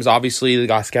this game is obviously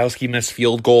the Gostkowski missed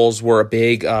field goals were a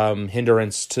big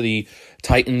hindrance to the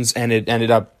Titans, and he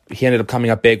ended up coming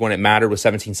up big when it mattered with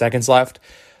 17 seconds left.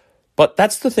 But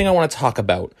that's the thing I want to talk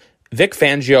about. Vic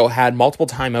Fangio had multiple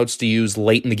timeouts to use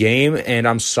late in the game, and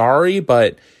I'm sorry,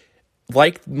 but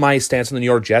like my stance on the New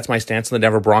York Jets, my stance on the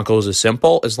Denver Broncos is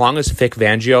simple. As long as Vic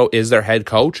Fangio is their head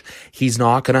coach, he's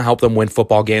not going to help them win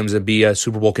football games and be a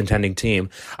Super Bowl contending team.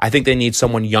 I think they need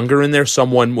someone younger in there,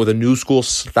 someone with a new school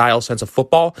style sense of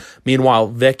football. Meanwhile,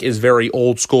 Vic is very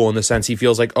old school in the sense he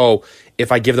feels like, if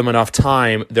I give them enough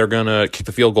time, they're going to kick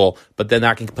the field goal. But then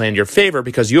that can play in your favor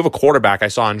because you have a quarterback I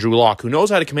saw in Drew Lock who knows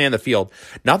how to command the field.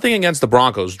 Nothing against the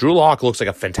Broncos. Drew Lock looks like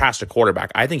a fantastic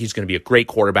quarterback. I think he's going to be a great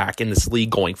quarterback in this league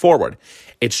going forward.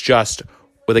 It's just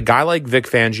with a guy like Vic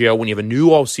Fangio, when you have a new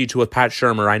OC2 with Pat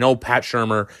Shurmur, I know Pat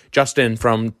Shurmur, Justin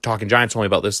from Talking Giants told me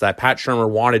about this, that Pat Shurmur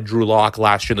wanted Drew Lock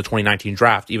last year in the 2019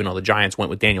 draft, even though the Giants went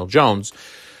with Daniel Jones.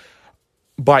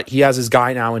 But he has his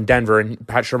guy now in Denver, and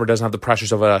Pat Shurmur doesn't have the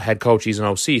pressures of a head coach. He's an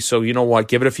OC. So you know what?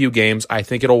 Give it a few games. I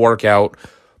think it'll work out.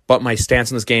 But my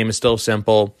stance in this game is still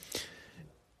simple.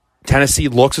 Tennessee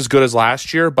looks as good as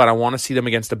last year, but I want to see them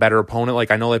against a better opponent.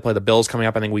 Like I know they play the Bills coming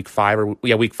up, I think week 5 or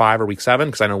week 7,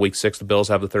 because I know week 6 the Bills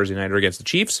have the Thursday nighter against the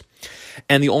Chiefs.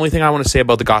 And the only thing I want to say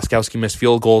about the Gostkowski missed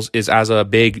field goals is, as a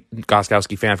big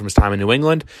Gostkowski fan from his time in New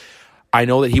England, I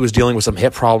know that he was dealing with some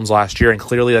hip problems last year, and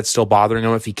clearly that's still bothering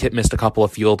him if he missed a couple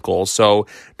of field goals. So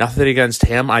nothing against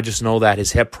him. I just know that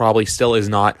his hip probably still is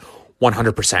not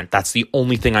 100%. That's the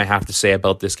only thing I have to say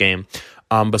about this game.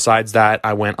 Besides that,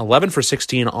 I went 11 for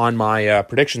 16 on my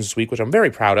predictions this week, which I'm very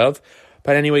proud of.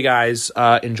 But anyway, guys,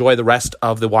 enjoy the rest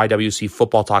of the YWC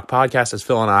Football Talk podcast as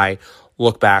Phil and I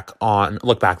look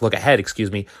ahead,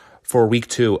 for week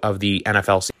 2 of the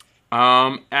NFL season.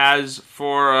 As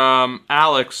for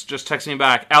Alex, just texting me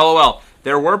back, LOL,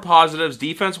 there were positives.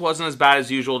 Defense wasn't as bad as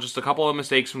usual, just a couple of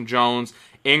mistakes from Jones.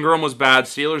 Ingram was bad.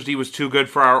 Steelers D was too good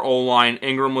for our O-line.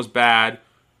 Ingram was bad.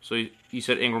 So he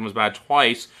said Ingram was bad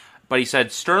twice. But he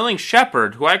said Sterling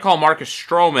Shepard, who I call Marcus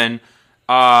Stroman,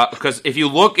 because if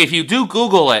you do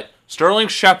Google it, Sterling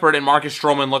Shepard and Marcus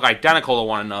Stroman look identical to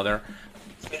one another.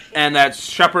 And that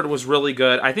Shepard was really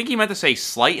good. I think he meant to say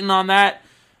Slayton on that.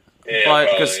 Yeah,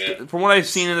 but because from what I've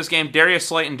seen in this game, Darius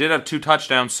Slayton did have 2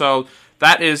 touchdowns. So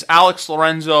that is Alex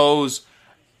Lorenzo's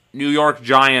New York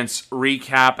Giants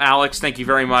recap. Alex, thank you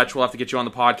very much. We'll have to get you on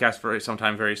the podcast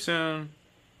sometime very soon.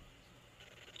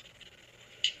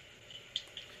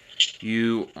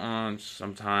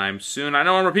 Sometime soon. I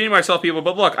know I'm repeating myself, people,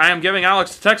 but look, I am giving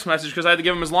Alex a text message because I had to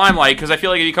give him his limelight, because I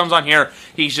feel like if he comes on here,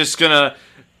 I feel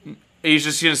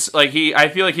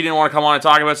like he didn't want to come on and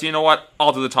talk about it, so you know what?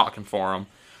 I'll do the talking for him.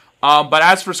 But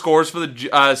as for scores for the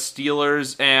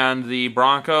Steelers and the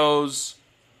Broncos,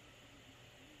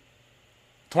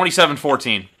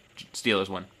 27-14. Steelers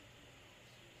win.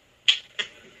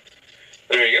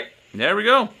 There we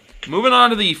go. Moving on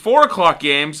to the 4 o'clock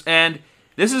games, and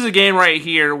this is a game right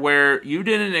here where you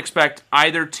didn't expect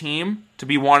either team to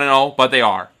be 1-0, but they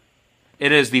are.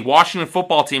 It is the Washington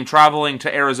football team traveling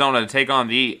to Arizona to take on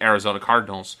the Arizona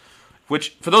Cardinals.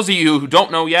 which, for those of you who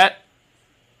don't know yet,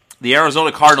 the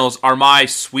Arizona Cardinals are my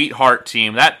sweetheart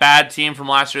team. That bad team from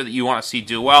last year that you want to see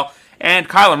do well. And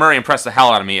Kyler Murray impressed the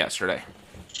hell out of me yesterday.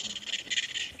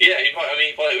 Yeah, we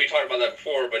talked about that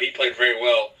before, but he played very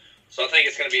well. So I think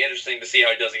it's going to be interesting to see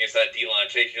how he does against that D-line.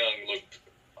 Chase Young looked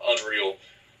unreal.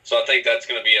 So I think that's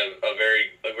going to be a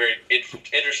very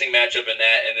interesting matchup in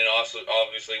that. And then also,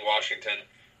 obviously, Washington,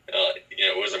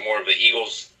 was it more of the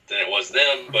Eagles than it was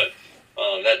them, but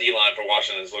that D-line for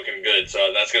Washington is looking good.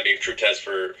 So that's going to be a true test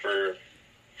for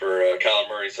Kyler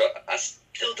Murray. So I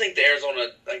still think the Arizona,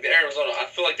 I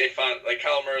feel like they find, like,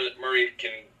 Kyler Murray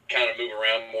can kind of move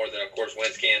around more than, of course,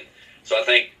 Wentz can. So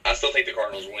I still think the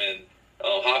Cardinals win.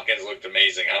 Hopkins looked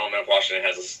amazing. I don't know if Washington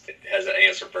has an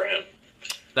answer for him.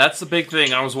 That's the big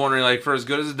thing. I was wondering, like, for as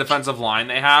good as the defensive line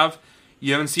they have,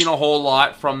 you haven't seen a whole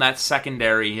lot from that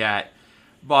secondary yet.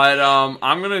 But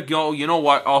I'm going to go, you know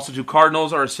what, also two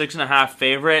Cardinals are a 6.5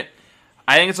 favorite.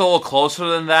 I think it's a little closer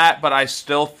than that, but I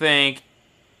still think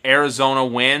Arizona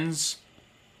wins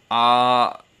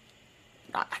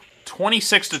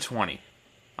 26-20,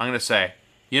 I'm going to say.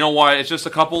 You know what, it's just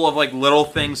a couple of, like, little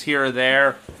things here or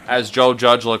there as Joe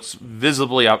Judge looks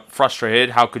visibly frustrated.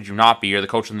 How could you not be? You're the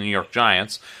coach of the New York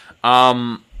Giants.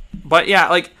 But, yeah,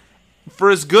 like,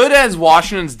 for as good as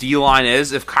Washington's D-line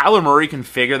is, if Kyler Murray can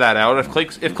figure that out, if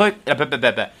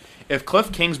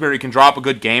Cliff Kingsbury can drop a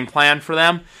good game plan for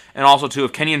them, and also, too,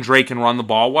 if Kenyon Drake can run the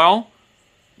ball well,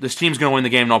 this team's going to win the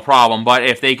game, no problem. But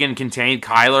if they can contain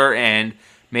Kyler and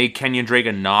make Kenyon Drake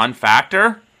a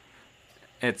non-factor,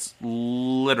 it's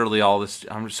literally all this.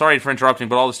 I'm sorry for interrupting,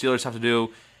 but all the Steelers have to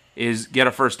do is get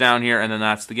a first down here, and then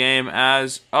that's the game.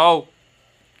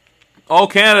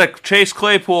 Canada, Chase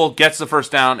Claypool gets the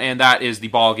first down, and that is the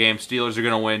ball game. Steelers are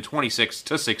going to win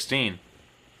 26-16.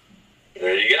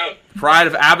 There you go. Pride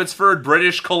of Abbotsford,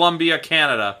 British Columbia,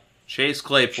 Canada. Chase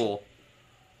Claypool.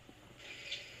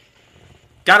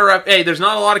 Hey, there's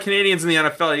not a lot of Canadians in the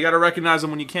NFL. You got to recognize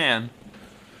them when you can.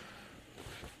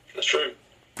 That's true.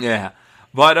 Yeah.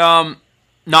 But, no,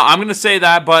 I'm going to say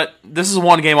that, but this is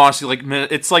one game, honestly, like,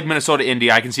 it's like Minnesota-Indy.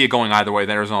 I can see it going either way,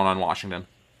 Arizona and Washington.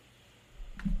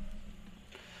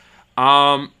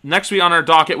 Next week on our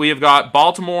docket, we have got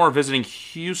Baltimore visiting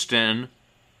Houston.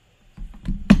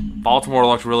 Baltimore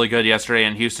looked really good yesterday,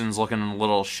 and Houston's looking a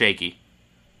little shaky.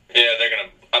 Yeah,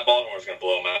 Baltimore's going to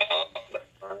blow them out.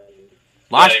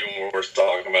 Not even worth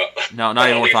talking about. No, not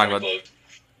even worth talking about.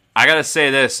 I gotta say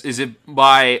this,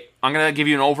 I'm gonna give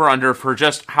you an over-under for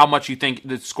just how much you think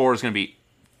the score is gonna be.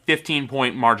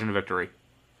 15-point margin of victory.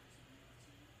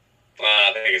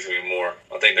 I think it's gonna be more.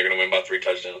 I think they're gonna win by 3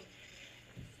 touchdowns.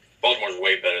 Baltimore's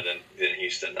way better than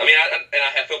Houston. I mean,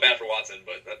 I feel bad for Watson,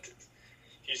 but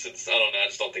Houston's, I don't know, I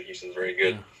just don't think Houston's very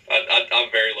good. Yeah. I'm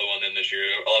very low on them this year.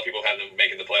 A lot of people have them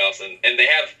making the playoffs, and they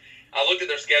have, I looked at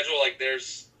their schedule, like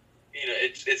there's,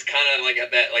 it's kind of like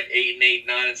at that like 8-8,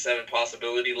 9-7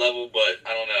 possibility level, but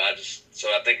I don't know. I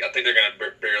think they're gonna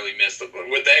barely miss with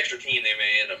the extra team. They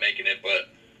may end up making it, but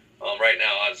right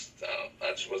now I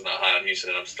just was not high on Houston,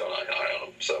 and I'm still not high on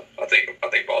them. So I think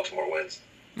Baltimore wins.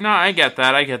 No, I get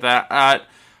that. I'm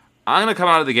gonna come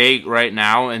out of the gate right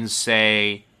now and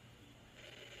say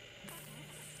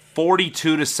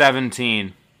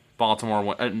 42-17.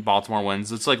 Baltimore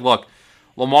wins. It's like, look,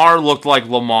 Lamar looked like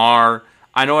Lamar.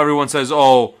 I know everyone says,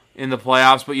 in the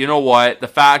playoffs, but you know what? The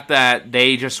fact that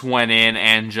they just went in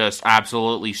and just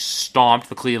absolutely stomped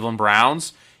the Cleveland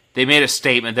Browns, they made a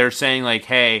statement. They're saying, like,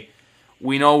 hey,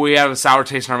 we know we have a sour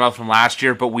taste in our mouth from last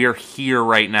year, but we are here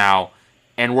right now,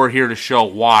 and we're here to show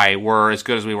why we're as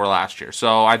good as we were last year.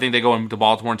 So I think they go into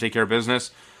Baltimore and take care of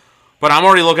business. But I'm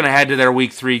already looking ahead to their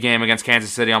Week 3 game against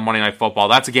Kansas City on Monday Night Football.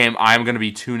 That's a game I'm going to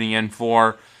be tuning in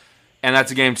for. And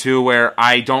that's a game, too, where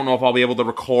I don't know if I'll be able to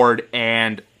record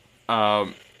and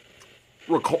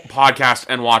podcast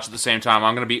and watch at the same time.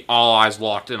 I'm going to be all eyes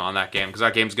locked in on that game because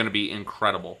that game's going to be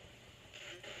incredible.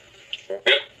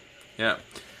 Yeah.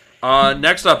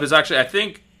 Next up is actually, I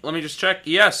think, let me just check.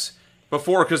 Yes,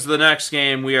 because the next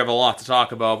game we have a lot to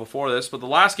talk about before this. But the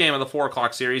last game of the 4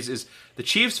 o'clock series is the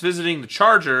Chiefs visiting the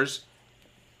Chargers.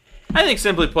 I think,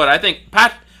 simply put, I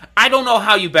don't know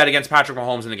how you bet against Patrick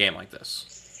Mahomes in a game like this.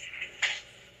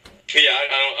 Yeah,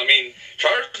 I mean,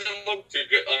 Chargers didn't look too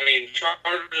good. I mean,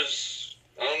 Chargers,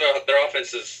 I don't know, their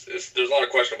offense is there's a lot of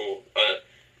questionable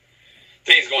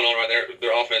things going on right there.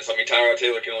 Their offense, I mean, Tyrod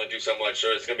Taylor can only do so much,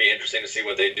 so it's going to be interesting to see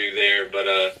what they do there. But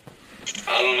I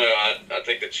don't know. I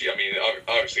think that, I mean,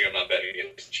 obviously I'm not betting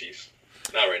against the Chiefs.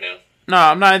 Not right now.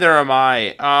 No, neither am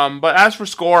I. But as for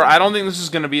score, I don't think this is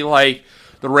going to be like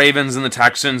the Ravens and the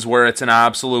Texans where it's an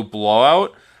absolute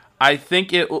blowout. I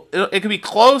think it could be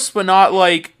close, but not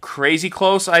like crazy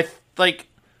close. like,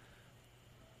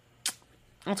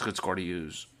 what's a good score to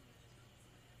use?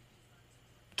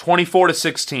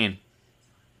 24-16.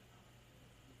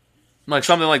 Like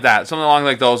something like that. Something along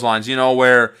like those lines,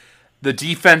 where the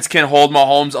defense can hold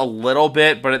Mahomes a little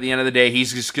bit, but at the end of the day,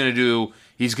 he's going to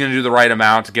do the right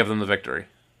amount to give them the victory.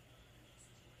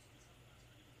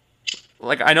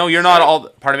 Like, I know you're not all...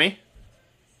 Pardon me?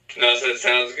 No, that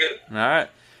sounds good. All right.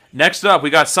 Next up,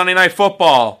 we got Sunday Night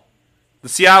Football. The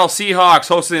Seattle Seahawks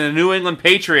hosting the New England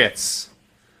Patriots.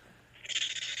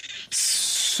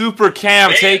 Super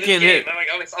Cam taking it.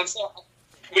 I'm so,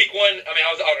 week one,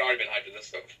 I'd already been hyped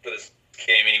for this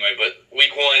game anyway, but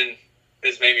week one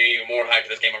is maybe even more hyped for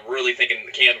this game. I'm really thinking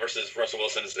Cam versus Russell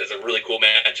Wilson is a really cool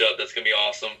matchup. That's going to be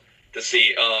awesome to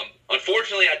see.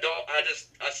 Unfortunately, I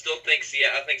still think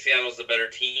Seattle's the better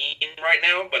team right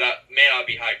now, but I'd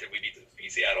be hyped if we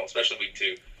beat Seattle, especially week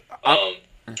two. I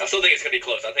still think it's going to be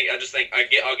close. I'll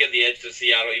give the edge to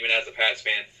Seattle, even as a Pats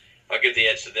fan. I'll give the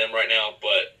edge to them right now,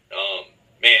 but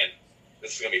man,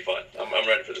 this is going to be fun. I'm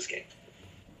ready for this game.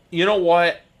 You know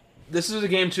what? This is a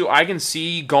game, too, I can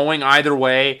see going either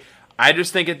way. I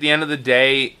just think at the end of the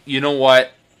day, you know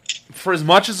what? For as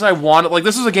much as I want it, like,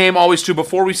 this is a game always, too,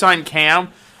 before we signed Cam,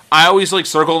 I always, like,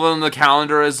 circled on the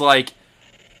calendar as, like,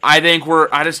 I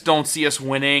just don't see us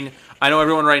winning. I know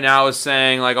everyone right now is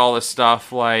saying, like, all this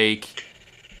stuff, like,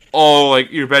 oh,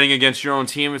 like, you're betting against your own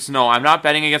team. No, I'm not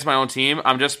betting against my own team.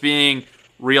 I'm just being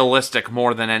realistic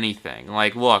more than anything.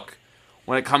 Like, look,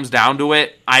 when it comes down to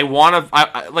it, we're not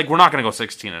going to go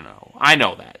 16-0. I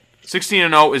know that.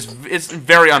 16-0 is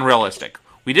very unrealistic.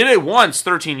 We did it once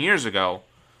 13 years ago.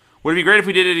 Would it be great if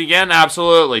we did it again?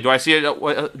 Absolutely. Do I see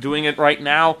it doing it right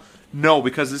now? No,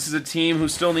 because this is a team who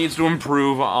still needs to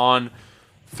improve on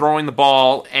throwing the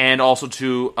ball and also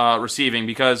to receiving,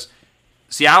 because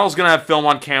Seattle's going to have film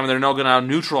on Cam and they're not going to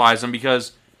neutralize him,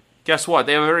 because guess what?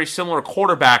 They have a very similar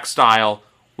quarterback style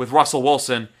with Russell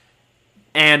Wilson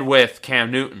and with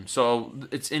Cam Newton. So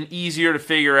it's an easier to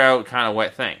figure out kind of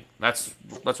wet thing. That's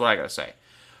what I got to say.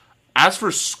 As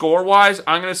for score-wise,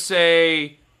 I'm going to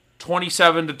say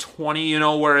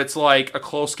 27-20, where it's like a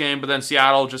close game, but then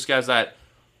Seattle just gets that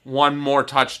one more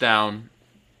touchdown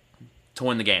to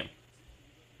win the game.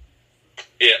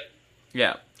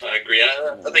 Yeah. I agree.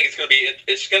 I think it's going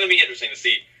to be interesting to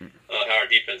see how our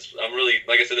defense. I'm really,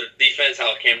 like I said, their defense,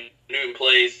 how Cam Newton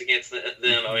plays against them.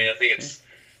 I think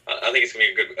it's going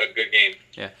to be a good game.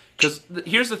 Yeah, because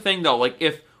here's the thing though. Like,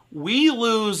 if we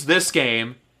lose this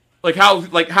game, like how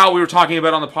we were talking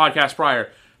about on the podcast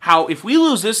prior, how if we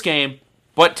lose this game,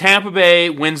 but Tampa Bay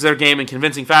wins their game in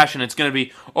convincing fashion, it's going to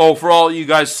be, oh, for all you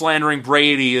guys slandering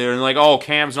Brady, and like, oh,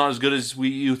 Cam's not as good as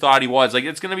you thought he was. Like,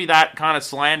 it's going to be that kind of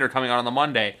slander coming out on the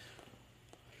Monday.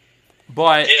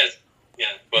 But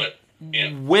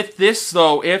with this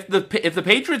though, if the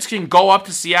Patriots can go up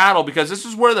to Seattle, because this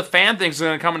is where the fan things are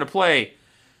going to come into play,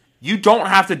 you don't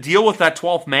have to deal with that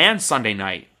 12th man Sunday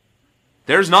night.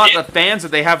 There's not the fans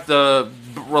that they have to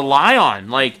rely on.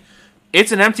 Like,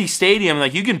 it's an empty stadium.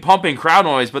 Like, you can pump in crowd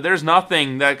noise, but there's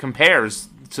nothing that compares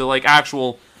to like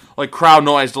actual like crowd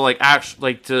noise to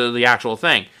to the actual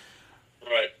thing.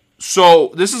 Right.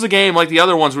 So this is a game like the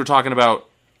other ones we were talking about.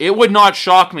 It would not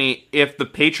shock me if the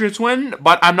Patriots win,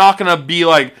 but I'm not gonna be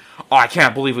like, oh, I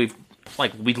can't believe we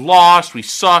lost, we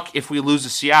suck if we lose to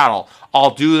Seattle.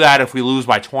 I'll do that if we lose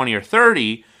by 20 or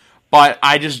 30, but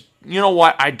I just, you know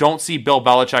what? I don't see Bill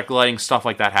Belichick letting stuff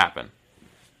like that happen.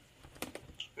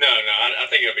 No, I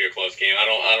think it'll be a close game.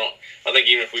 I think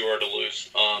even if we were to lose,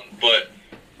 but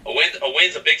a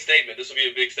win's a big statement. This will be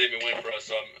a big statement win for us.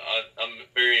 So I'm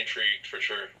very intrigued for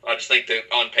sure. I just think that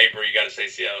on paper you got to say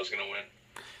Seattle's going to win.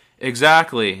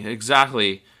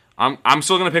 Exactly. I'm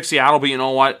still going to pick Seattle, but you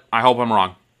know what? I hope I'm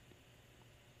wrong.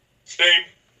 Same.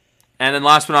 And then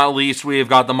last but not least, we've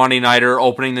got the Monday Nighter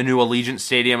opening the new Allegiant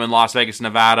Stadium in Las Vegas,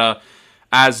 Nevada,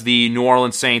 as the New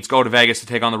Orleans Saints go to Vegas to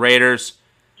take on the Raiders.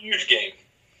 Huge game.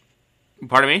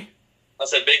 Pardon me? I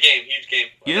said big game, huge game.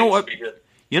 You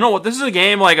know what? This is a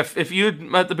game, like, if you,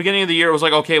 at the beginning of the year, it was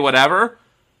like, okay, whatever.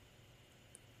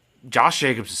 Josh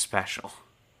Jacobs is special.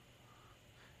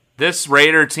 This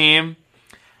Raider team,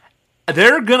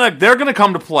 they're gonna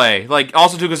come to play. Like,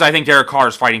 also, too, because I think Derek Carr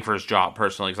is fighting for his job,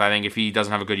 personally, because I think if he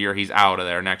doesn't have a good year, he's out of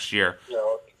there next year.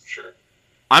 No, sure.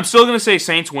 I'm still gonna say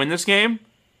Saints win this game,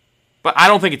 but I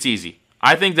don't think it's easy.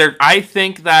 I think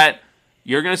that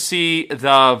you're going to see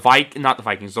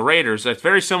the Raiders. It's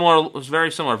very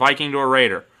similar. Viking to a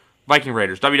Raider. Viking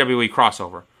Raiders. WWE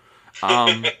crossover.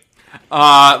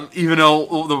 Even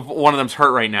though one of them's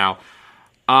hurt right now.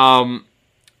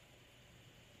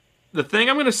 The thing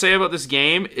I'm going to say about this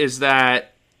game is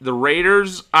that The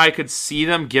Raiders, I could see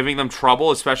them giving them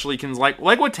trouble, especially like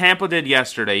what Tampa did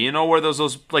yesterday. You know, where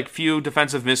those like few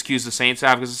defensive miscues the Saints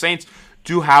have, because the Saints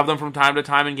do have them from time to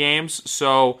time in games.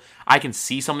 So I can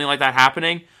see something like that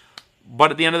happening. But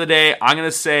at the end of the day, I'm going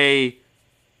to say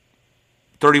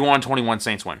 31-21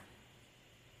 Saints win.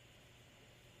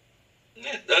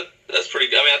 Yeah, that's pretty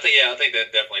good. I think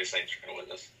that definitely the Saints are going to win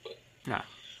this. But yeah.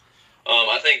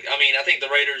 I think the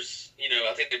Raiders. You know,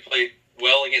 I think they played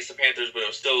well against the Panthers, but it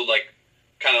was still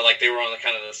kind of like they were on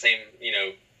kind of the same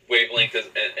wavelength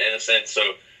in a sense. So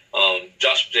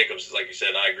Josh Jacobs, like you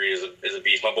said, I agree, is a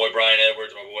beast. My boy Brian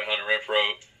Edwards, my boy Hunter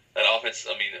Renfrow. That offense.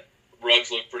 I mean,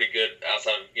 Ruggs looked pretty good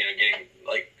outside of getting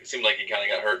it seemed like he kind of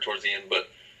got hurt towards the end, but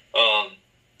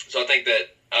so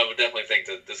I would definitely think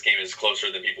that this game is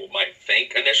closer than people might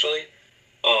think initially.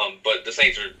 But the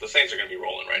Saints are going to be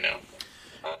rolling right now.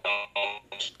 I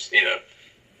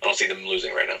don't see them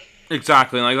losing right now.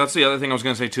 Exactly. Like, that's the other thing I was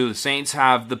going to say, too. The Saints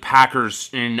have the Packers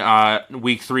in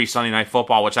Week 3 Sunday Night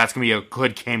Football, which that's going to be a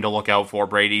good game to look out for.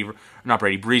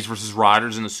 Breeze versus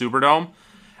Rodgers in the Superdome.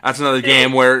 That's another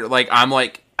game where,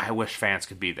 I wish fans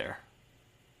could be there.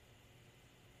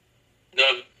 No,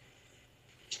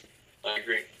 I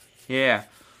agree. Yeah.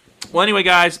 Well, anyway,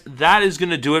 guys, that is going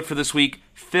to do it for this week.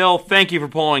 Phil, thank you for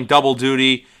pulling double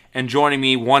duty and joining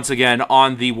me once again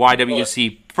on the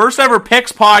YWC first ever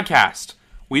picks podcast.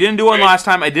 We didn't do one last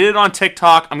time. I did it on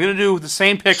TikTok. I'm going to do the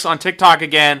same picks on TikTok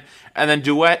again and then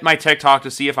duet my TikTok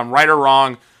to see if I'm right or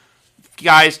wrong.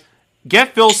 Guys,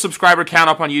 get Phil's subscriber count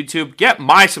up on YouTube. Get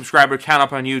my subscriber count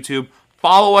up on YouTube.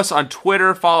 Follow us on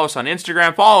Twitter. Follow us on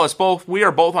Instagram. Follow us both. We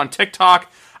are both on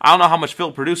TikTok. I don't know how much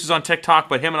Phil produces on TikTok,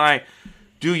 but him and I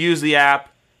do use the app.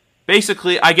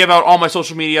 Basically, I give out all my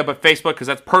social media, but Facebook, because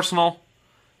that's personal.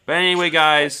 But anyway,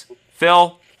 guys,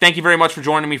 Phil, thank you very much for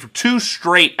joining me for 2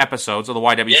 straight episodes of the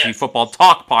YWC Football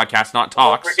Talk podcast, not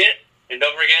Talks. Don't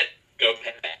forget, go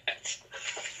Pats.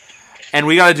 And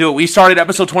we got to do it. We started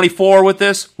episode 24 with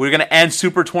this. We're going to end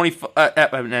Super 25.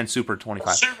 Super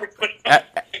 25.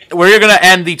 We're going to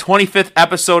end the 25th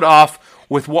episode off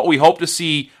with what we hope to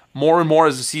see more and more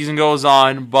as the season goes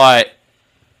on, but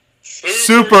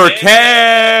Super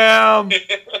Cam!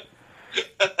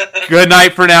 Good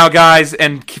night for now, guys,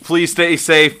 and please stay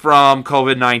safe from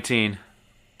COVID-19.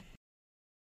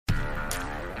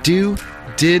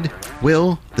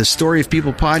 Will, the Story of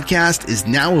People podcast is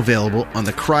now available on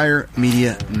the Crier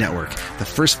Media Network. The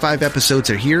first 5 episodes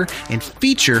are here and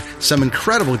feature some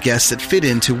incredible guests that fit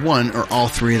into one or all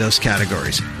 3 of those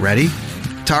categories. Ready?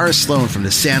 Tara Sloan from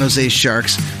the San Jose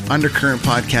Sharks Undercurrent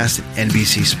podcast at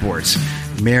NBC Sports.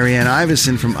 Marianne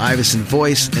Iveson from Iveson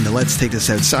Voice and the Let's Take This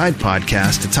Outside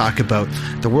podcast to talk about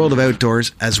the world of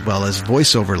outdoors as well as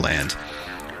voiceover land.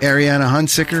 Ariana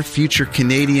Hunsicker, future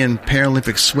Canadian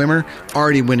Paralympic swimmer,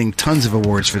 already winning tons of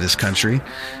awards for this country.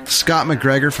 Scott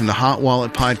McGregor from the Hot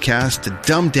Wallet podcast to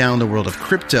dumb down the world of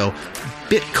crypto,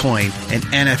 Bitcoin, and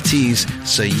NFTs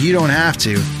so you don't have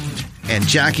to. And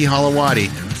Jackie Holowati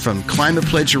from Climate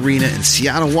Pledge Arena in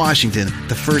Seattle, Washington,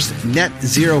 the first net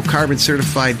zero carbon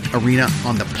certified arena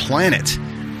on the planet.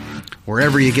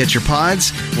 Wherever you get your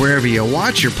pods, wherever you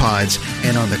watch your pods,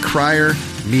 and on the Crier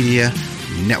Media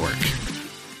Network.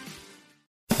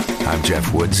 I'm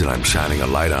Jeff Woods, and I'm shining a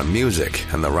light on music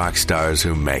and the rock stars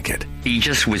who make it. He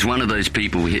just was one of those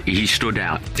people, he stood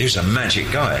out. He was a magic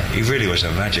guy. He really was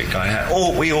a magic guy.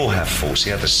 We all have faults. He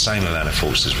had the same amount of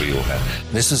faults as we all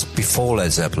have. This was before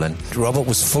Led Zeppelin. Robert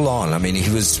was full on. I mean, he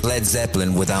was Led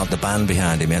Zeppelin without the band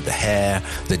behind him. He had the hair,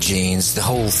 the jeans, the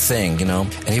whole thing,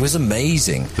 and he was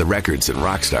amazing. The Records and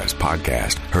Rockstars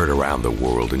podcast, heard around the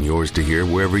world and yours to hear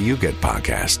wherever you get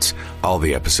podcasts. All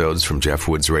the episodes from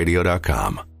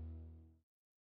JeffWoodsRadio.com.